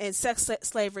in sex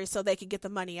slavery so they can get the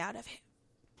money out of it.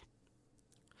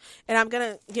 And I'm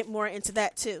going to get more into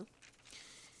that too.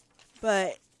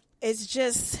 But it's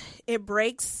just, it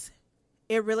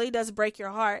really does break your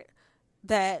heart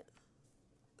that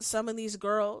some of these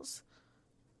girls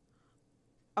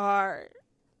are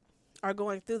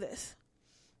going through this.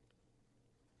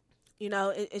 You know,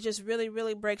 it just really,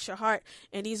 really breaks your heart.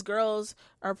 And these girls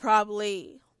are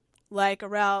probably like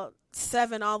around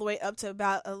 7 all the way up to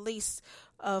about at least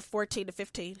 14 to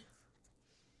 15.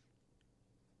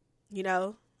 You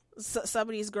know, some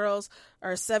of these girls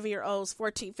are 7-year-olds,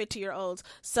 14, 15-year-olds.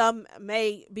 Some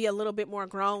may be a little bit more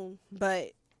grown,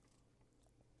 but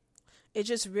it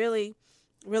just really,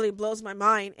 really blows my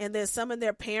mind. And then some of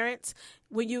their parents,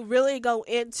 when you really go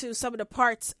into some of the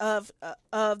parts of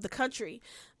the country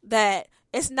that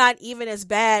it's not even as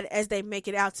bad as they make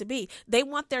it out to be. They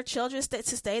want their children to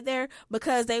stay there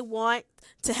because they want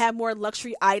to have more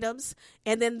luxury items.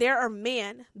 And then there are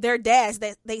men, their dads,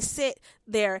 that they sit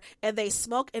there and they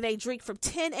smoke and they drink from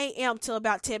 10 a.m. till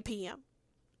about 10 p.m.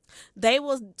 They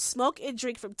will smoke and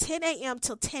drink from 10 a.m.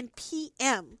 till 10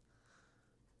 p.m.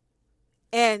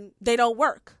 And they don't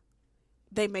work.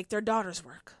 They make their daughters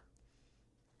work.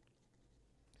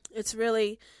 It's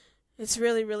really,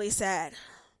 really sad.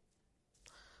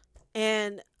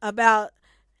 And about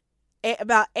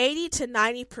 80 to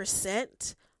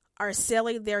 90% are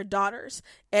selling their daughters,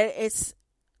 and it's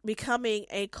becoming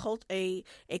a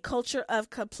culture of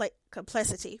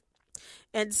complexity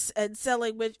and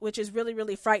selling, which is really,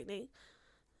 really frightening.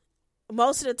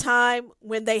 Most of the time,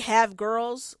 when they have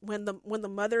girls, when the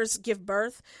mothers give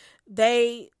birth,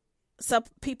 some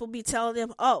people be telling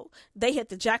them, oh, they hit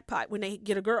the jackpot when they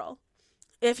get a girl.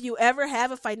 If you ever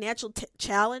have a financial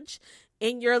challenge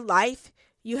in your life,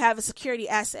 you have a security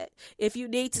asset. If you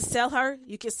need to sell her,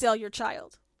 you can sell your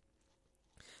child.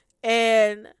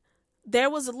 And there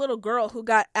was a little girl who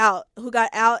got out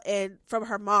and from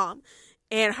her mom,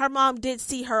 and her mom did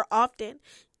see her often.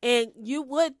 And you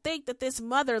would think that this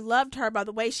mother loved her by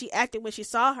the way she acted when she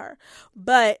saw her.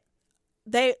 But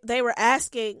they were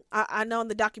asking, I know in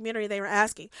the documentary they were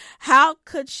asking, how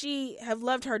could she have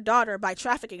loved her daughter by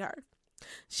trafficking her?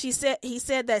 He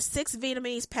said that 6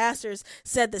 Vietnamese pastors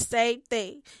said the same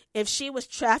thing. If she was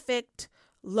trafficked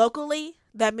locally,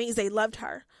 that means they loved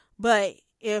her. But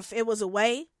if it was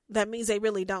away, that means they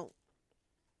really don't.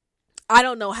 I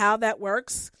don't know how that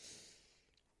works.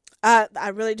 I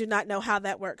really do not know how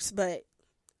that works, but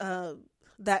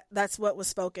that's what was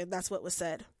spoken. That's what was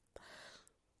said.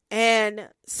 And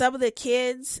some of the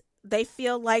kids, they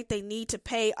feel like they need to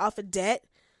pay off a debt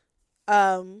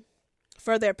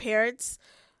for their parents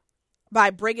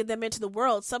by bringing them into the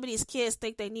world. Some of these kids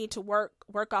think they need to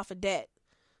work off a debt.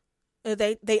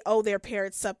 They owe their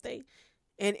parents something.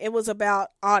 And it was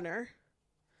about honor.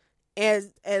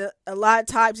 And a lot of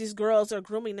times these girls are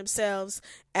grooming themselves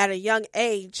at a young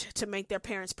age to make their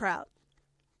parents proud.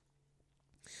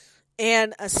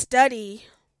 And a study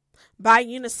by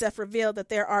UNICEF revealed that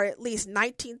there are at least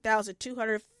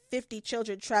 19,250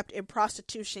 children trapped in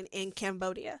prostitution in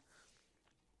Cambodia.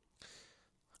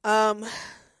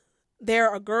 There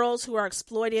are girls who are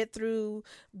exploited through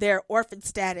their orphan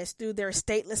status, through their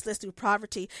statelessness, through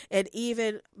poverty, and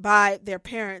even by their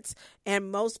parents.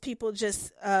 And most people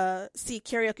just see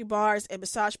karaoke bars and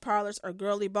massage parlors or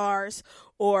girly bars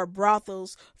or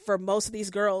brothels for most of these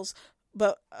girls.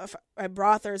 But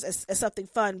brothels is something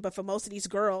fun, but for most of these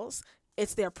girls,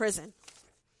 it's their prison.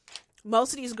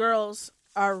 Most of these girls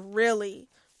are really,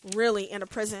 really in a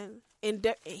prison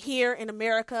here in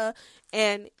America,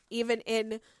 and even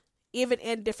in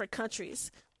different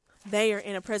countries. They are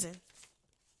in a prison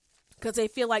because they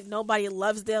feel like nobody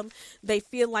loves them. They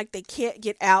feel like they can't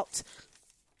get out.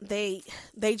 They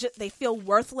feel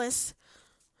worthless,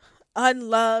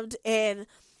 unloved. And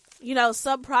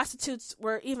some prostitutes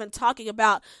were even talking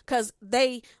about, because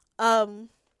they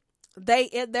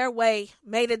in their way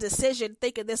made a decision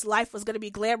thinking this life was going to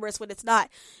be glamorous when it's not.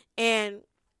 And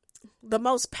the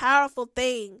most powerful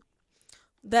thing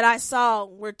that I saw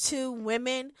were 2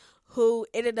 women who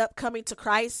ended up coming to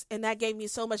Christ, and that gave me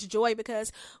so much joy,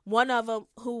 because one of them,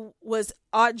 who was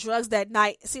on drugs that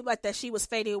night, it seemed like that she was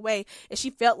fading away and she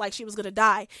felt like she was going to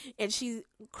die, and she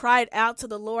cried out to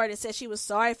the Lord and said she was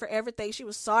sorry for everything. She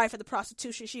was sorry for the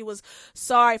prostitution. She was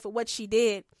sorry for what she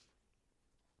did.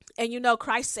 And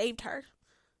Christ saved her.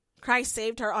 Christ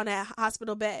saved her on a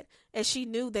hospital bed, and she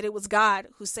knew that it was God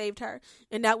who saved her,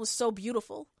 and that was so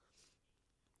beautiful.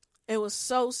 It was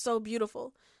so, so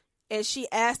beautiful. And she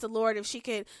asked the Lord if she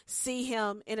could see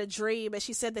him in a dream. And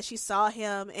she said that she saw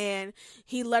him, and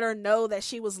he let her know that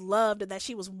she was loved and that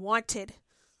she was wanted.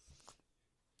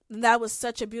 And that was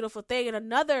such a beautiful thing. And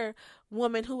another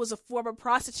woman who was a former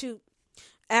prostitute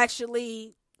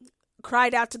actually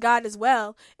cried out to God as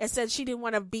well and said she didn't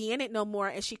want to be in it no more.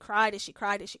 And she cried and she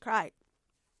cried and she cried.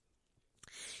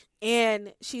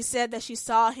 And she said that she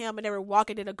saw him and they were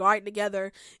walking in a garden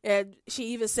together, and she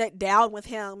even sat down with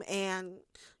him and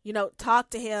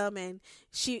talked to him, and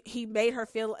he made her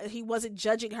feel he wasn't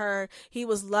judging her, he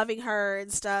was loving her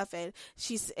and stuff. And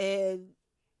she said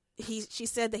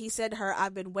that he said to her,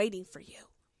 "I've been waiting for you."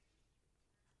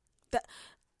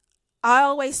 I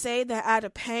always say that out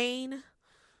of pain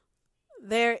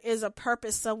there is a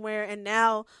purpose somewhere, and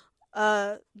now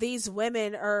these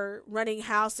women are running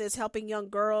houses, helping young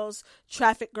girls,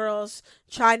 trafficked girls,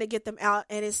 trying to get them out.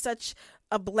 And it's such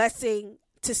a blessing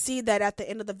to see that at the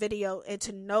end of the video, and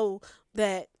to know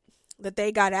that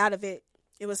they got out of it.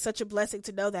 It was such a blessing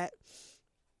to know that.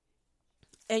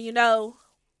 And you know,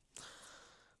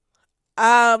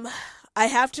 I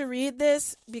have to read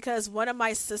this because one of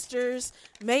my sisters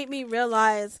made me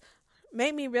realize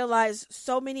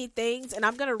so many things, and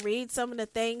I'm going to read some of the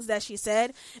things that she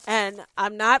said. And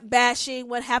I'm not bashing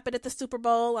what happened at the Super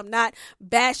Bowl. I'm not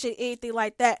bashing anything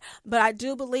like that, but I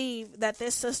do believe that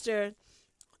this sister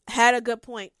had a good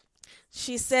point.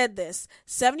 She said this: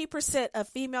 70% of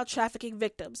female trafficking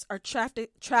victims are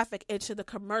trafficked into the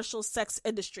commercial sex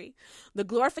industry. The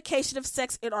glorification of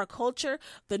sex in our culture,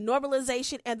 the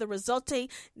normalization, and the resulting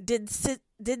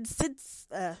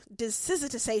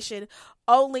desensitization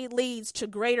only leads to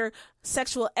greater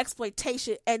sexual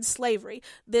exploitation and slavery.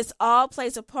 This all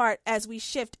plays a part as we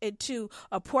shift into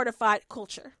a portified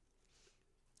culture.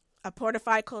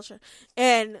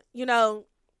 And, you know,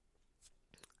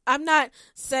 I'm not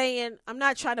trying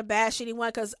to bash anyone,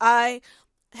 because I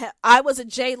was a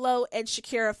J-Lo and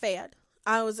Shakira fan.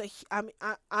 I was a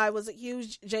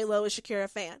huge J-Lo and Shakira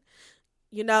fan,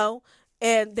 you know,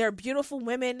 and they're beautiful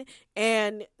women,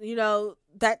 and you know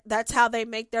that's how they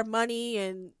make their money,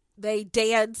 and they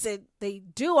dance and they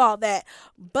do all that.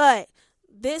 But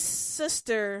this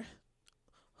sister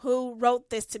who wrote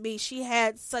this to me, she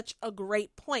had such a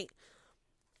great point,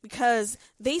 because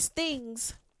these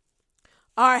things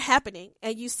are happening,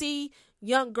 and you see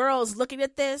young girls looking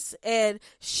at this and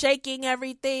shaking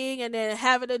everything, and then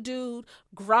having a dude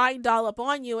grind all up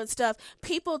on you and stuff.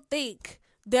 People think,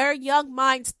 their young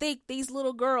minds think, these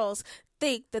little girls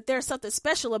think that there's something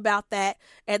special about that,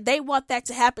 and they want that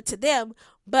to happen to them.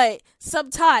 But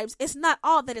sometimes it's not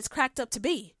all that it's cracked up to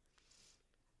be.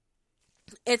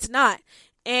 It's not.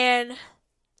 And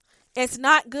it's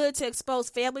not good to expose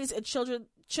families and children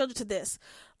to this.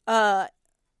 And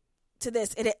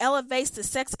it elevates the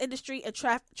sex industry and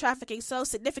trafficking so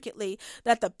significantly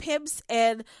that the pimps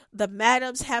and the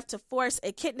madams have to force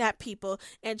and kidnap people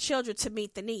and children to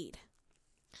meet the need.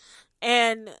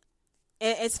 And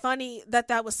it's funny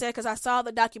that was said, because I saw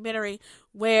the documentary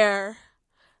where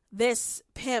this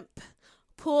pimp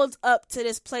pulled up to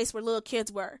this place where little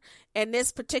kids were, and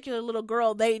this particular little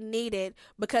girl they needed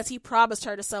because he promised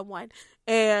her to someone.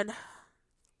 And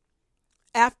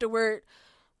after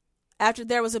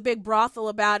there was a big brothel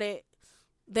about it,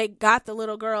 they got the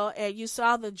little girl, and you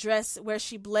saw the dress where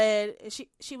she bled.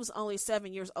 She was only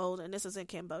 7 years old, and this was in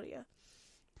Cambodia.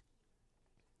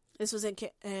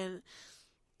 And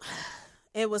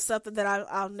it was something that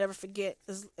I'll never forget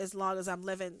as long as I'm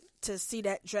living, to see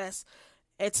that dress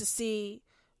and to see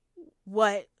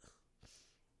what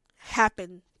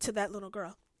happened to that little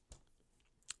girl.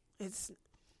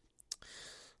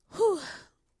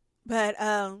 But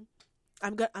I'm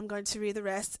going to read the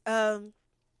rest.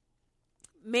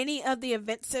 Many of the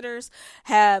event centers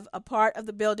have a part of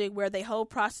the building where they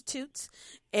hold prostitutes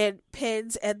and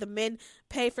pins, and the men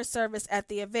pay for service at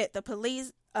the event. The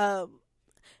police, the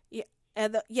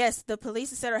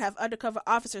police center have undercover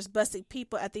officers busting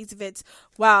people at these events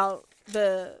while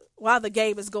the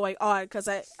game is going on. Because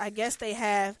I guess they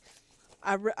have.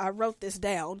 I wrote this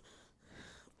down,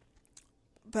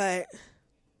 but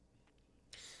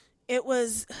it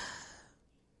was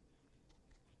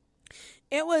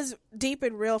deep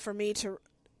and real for me to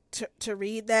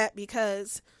read that,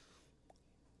 because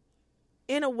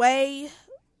in a way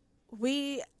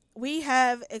we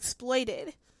have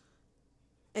exploited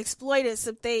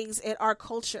some things in our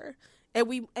culture,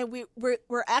 and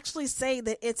we're actually saying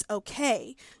that it's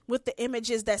okay with the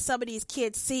images that some of these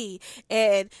kids see,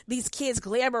 and these kids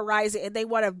glamorize it, and they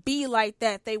want to be like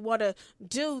that, they want to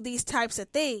do these types of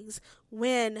things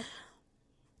when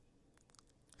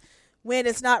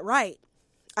it's not right.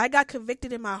 I got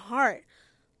convicted in my heart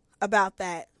about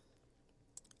that,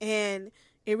 and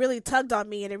it really tugged on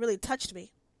me, and it really touched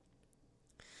me.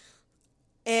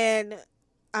 And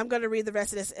I'm going to read the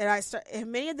rest of this. And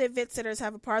many of the event centers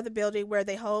have a part of the building where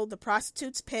they hold the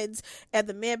prostitutes' pins, and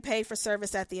the men pay for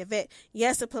service at the event.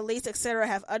 Yes, the police, etc.,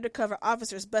 have undercover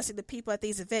officers busting the people at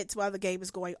these events while the game is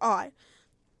going on.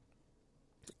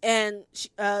 And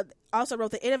also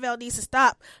wrote, the NFL needs to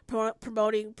stop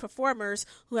promoting performers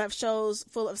who have shows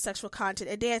full of sexual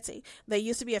content and dancing. They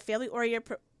used to be a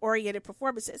family-oriented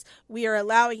performances. We are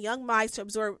allowing young minds to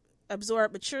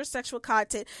absorb mature sexual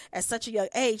content at such a young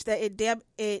age that it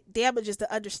damages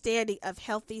the understanding of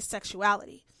healthy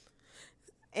sexuality.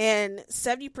 And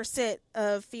 70%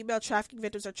 of female trafficking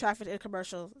victims are trafficked in the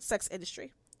commercial sex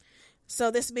industry. So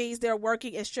this means they're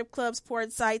working in strip clubs,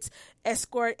 porn sites,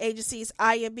 escort agencies,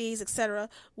 IMBs, etc.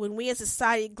 When we as a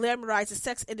society glamorize the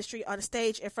sex industry on a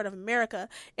stage in front of America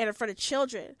and in front of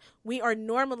children, we are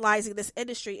normalizing this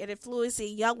industry and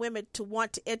influencing young women to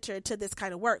want to enter into this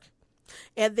kind of work.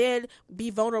 and then be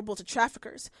vulnerable to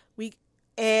traffickers.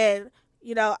 I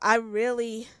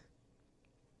really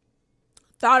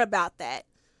thought about that,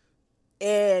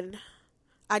 and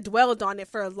I dwelled on it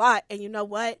for a lot. And you know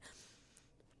what?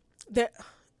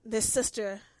 This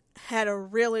sister had a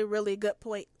really, really good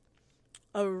point.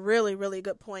 A really, really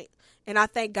good point. And I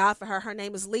thank God for her. Her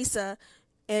name is Lisa,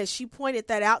 and she pointed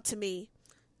that out to me.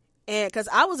 And because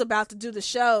I was about to do the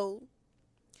show,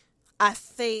 I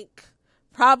think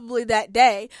probably that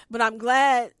day, but I'm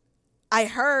glad I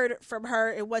heard from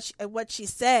her and what she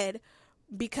said,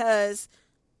 because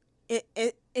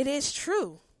it is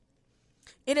true.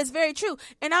 It is very true.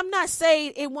 And I'm not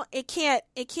saying it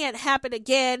can't happen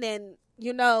again, and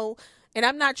and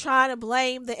I'm not trying to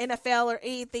blame the NFL or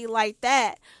anything like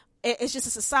that. It's just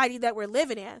a society that we're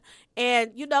living in.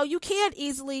 And you can't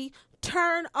easily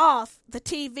turn off the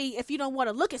TV if you don't want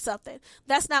to look at something.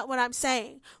 That's not what I'm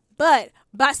saying. But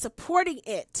by supporting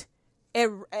it,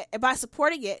 we're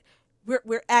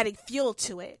adding fuel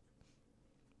to it.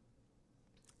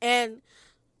 And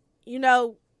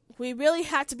we really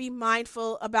have to be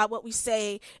mindful about what we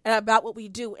say and about what we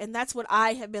do. And that's what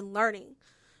I have been learning.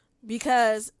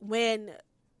 Because when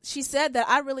she said that,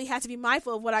 I really have to be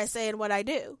mindful of what I say and what I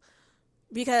do.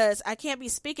 Because I can't be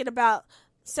speaking about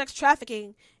sex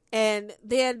trafficking and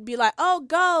then be like, oh,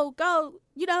 go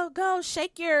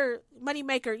shake your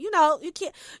moneymaker.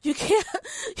 You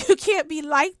can't be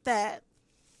like that.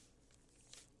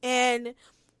 And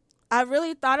I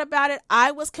really thought about it.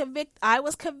 I was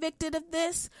convicted of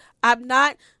this. I'm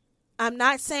not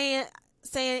saying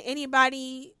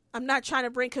anybody, I'm not trying to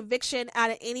bring conviction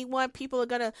out of anyone. People are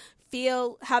going to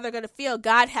feel how they're going to feel.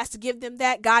 God has to give them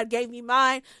that. God gave me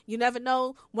mine. You never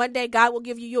know. One day God will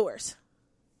give you yours.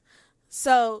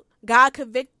 So God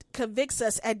convicts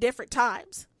us at different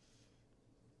times.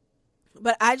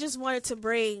 But I just wanted to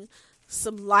bring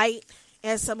some light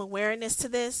and some awareness to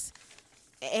this.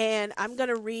 And I'm going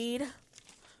to read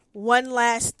one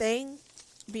last thing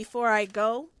before I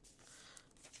go.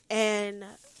 And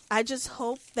I just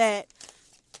hope that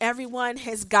everyone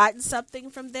has gotten something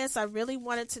from this. I really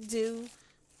wanted to do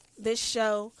this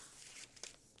show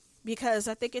because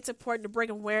I think it's important to bring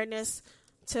awareness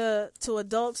to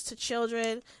adults, to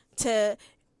children, to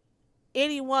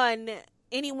anyone,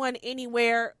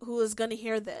 anywhere who is going to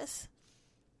hear this.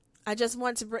 I just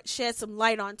want to shed some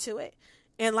light onto it.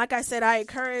 And like I said, I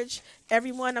encourage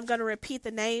everyone. I'm going to repeat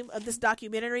the name of this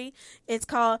documentary. It's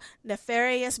called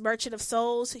Nefarious Merchant of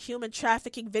Souls, Human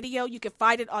Trafficking Video. You can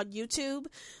find it on YouTube.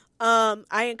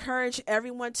 I encourage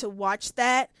everyone to watch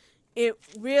that. It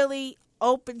really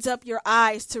opens up your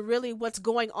eyes to really what's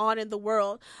going on in the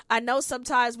world. I know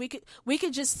sometimes we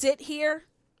could just sit here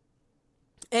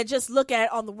and just look at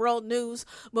it on the world news.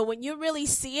 But when you really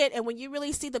see it, and when you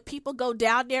really see the people go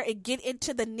down there and get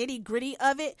into the nitty gritty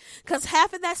of it, because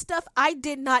half of that stuff I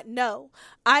did not know.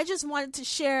 I just wanted to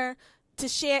share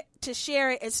it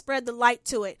and spread the light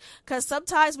to it. Because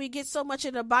sometimes we get so much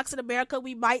in a box in America,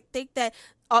 we might think that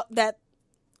that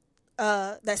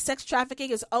sex trafficking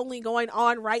is only going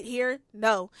on right here.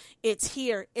 No, it's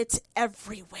here. It's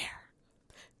everywhere.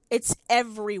 It's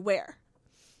everywhere.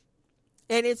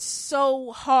 And it's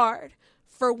so hard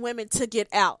for women to get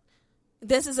out.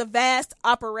 This is a vast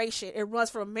operation. It runs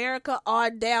from America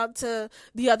on down to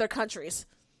the other countries.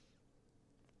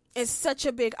 It's such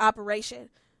a big operation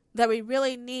that we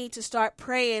really need to start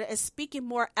praying and speaking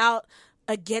more out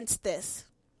against this.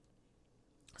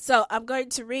 So I'm going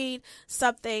to read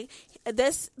something.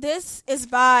 This is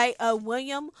by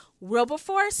William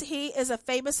Wilberforce. He is a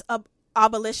famous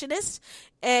abolitionist.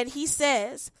 And he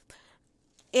says,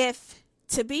 if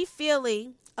to be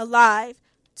feeling alive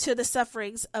to the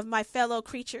sufferings of my fellow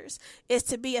creatures is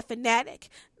to be a fanatic,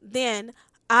 then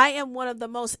I am one of the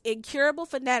most incurable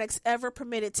fanatics ever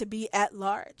permitted to be at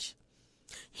large.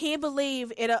 He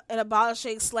believed in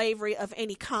abolishing slavery of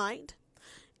any kind.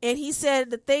 And he said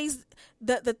the things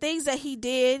that he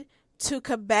did to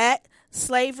combat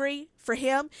slavery, for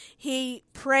him, he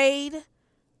prayed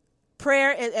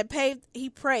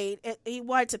and he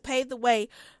wanted to pave the way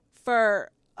for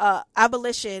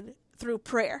abolition through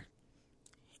prayer.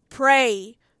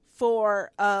 Pray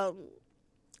for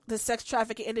the sex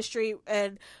trafficking industry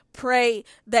and pray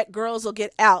that girls will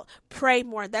get out. Pray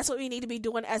more. That's what we need to be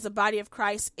doing as a body of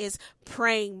Christ, is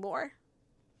praying more.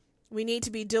 We need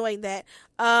to be doing that.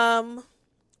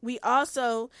 We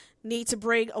also need to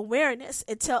bring awareness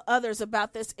and tell others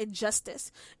about this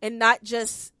injustice and not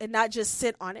just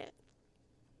sit on it.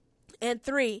 And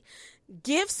 3,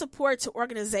 give support to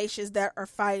organizations that are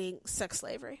fighting sex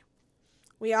slavery.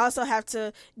 We also have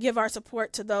to give our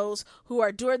support to those who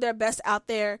are doing their best out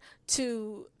there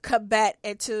to combat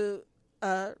and to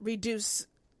reduce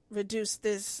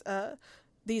this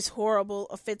these horrible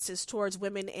offenses towards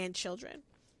women and children.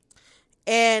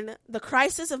 And the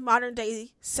crisis of modern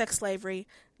day sex slavery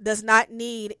does not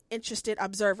need interested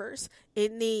observers.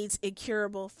 It needs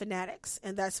incurable fanatics.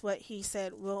 And that's what he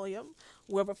said, William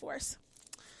Wilberforce.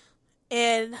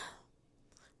 And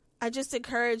I just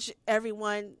encourage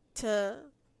everyone to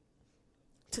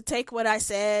take what I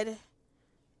said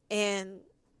and,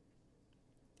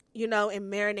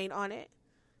 and marinate on it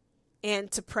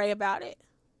and to pray about it.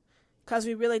 Because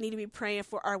we really need to be praying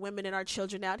for our women and our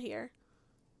children out here.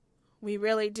 We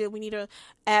really do. We need to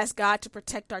ask God to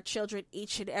protect our children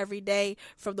each and every day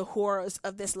from the horrors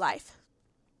of this life.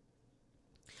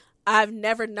 I've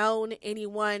never known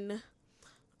anyone,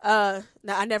 now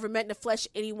I never met in the flesh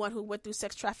anyone who went through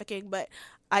sex trafficking, but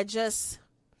I just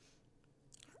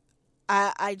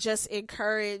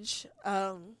encourage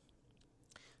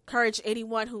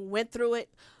anyone who went through it,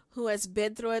 who has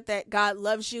been through it, that God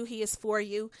loves you. He is for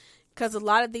you. Because a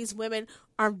lot of these women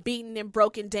are beaten and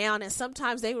broken down, and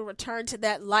sometimes they will return to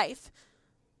that life.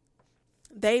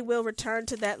 They will return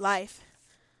to that life.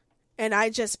 And I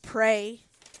just pray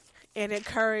and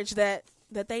encourage that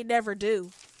they never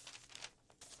do.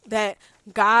 That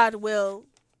God will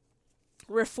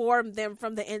reform them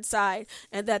from the inside,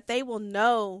 and that they will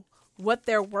know what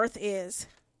their worth is.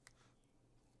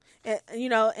 And,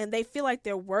 and they feel like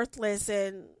they're worthless,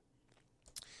 and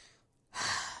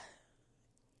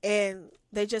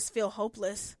they just feel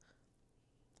hopeless.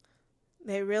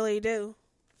 They really do.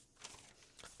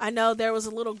 I know there was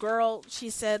a little girl, she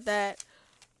said that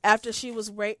after she was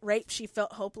raped, she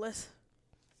felt hopeless.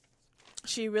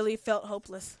 She really felt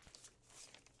hopeless.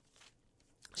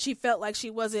 She felt like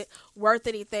she wasn't worth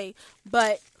anything.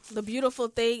 But the beautiful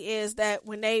thing is that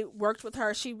when they worked with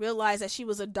her, she realized that she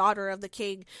was a daughter of the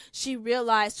King. She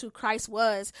realized who Christ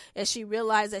was, and she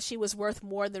realized that she was worth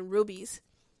more than rubies.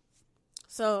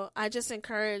 So I just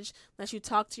encourage that you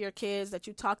talk to your kids, that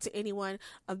you talk to anyone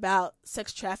about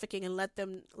sex trafficking, and let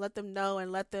them know,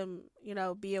 and let them,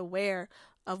 be aware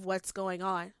of what's going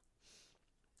on.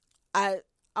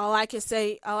 All I can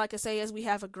say is we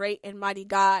have a great and mighty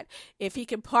God. If he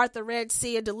can part the Red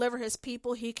Sea and deliver his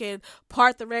people, he can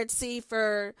part the Red Sea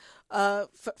for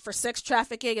sex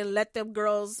trafficking, and let them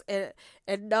girls and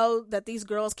know that these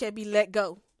girls can be let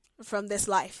go from this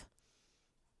life.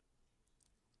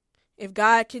 If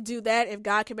God can do that, if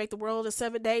God can make the world in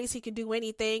 7 days, he can do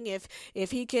anything.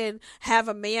 If he can have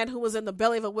a man who was in the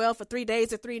belly of a whale for 3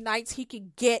 days and 3 nights, he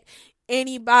can get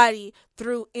anybody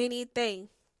through anything,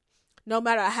 no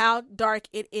matter how dark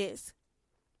it is.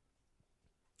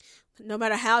 No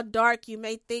matter how dark you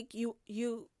may think you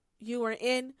are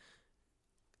in,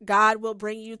 God will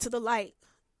bring you to the light.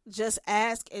 Just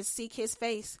ask and seek his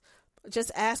face.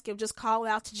 Just ask him, just call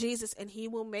out to Jesus, and he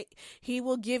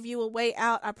will give you a way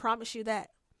out. I promise you that.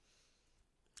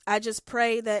 I just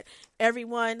pray that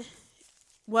everyone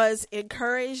was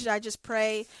encouraged. I just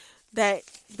pray that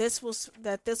this will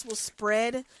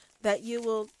spread, that you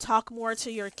will talk more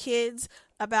to your kids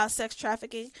about sex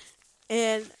trafficking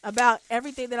and about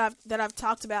everything that I've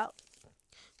talked about.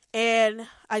 And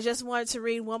I just wanted to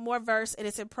read one more verse, and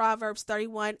it's in Proverbs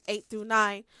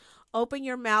 31:8-9. Open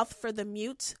your mouth for the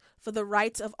mute, for the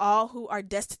rights of all who are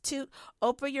destitute.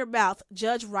 Open your mouth,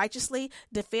 judge righteously,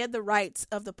 defend the rights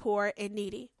of the poor and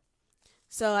needy.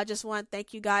 So I just want to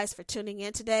thank you guys for tuning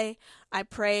in today. I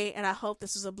pray and I hope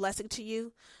this was a blessing to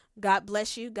you. God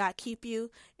bless you. God keep you.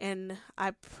 And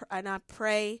I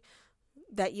pray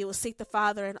that you will seek the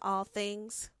Father in all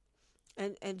things.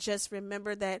 And just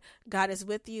remember that God is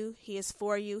with you. He is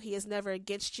for you. He is never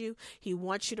against you. He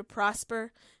wants you to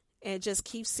prosper. And just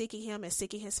keep seeking him and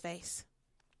seeking his face.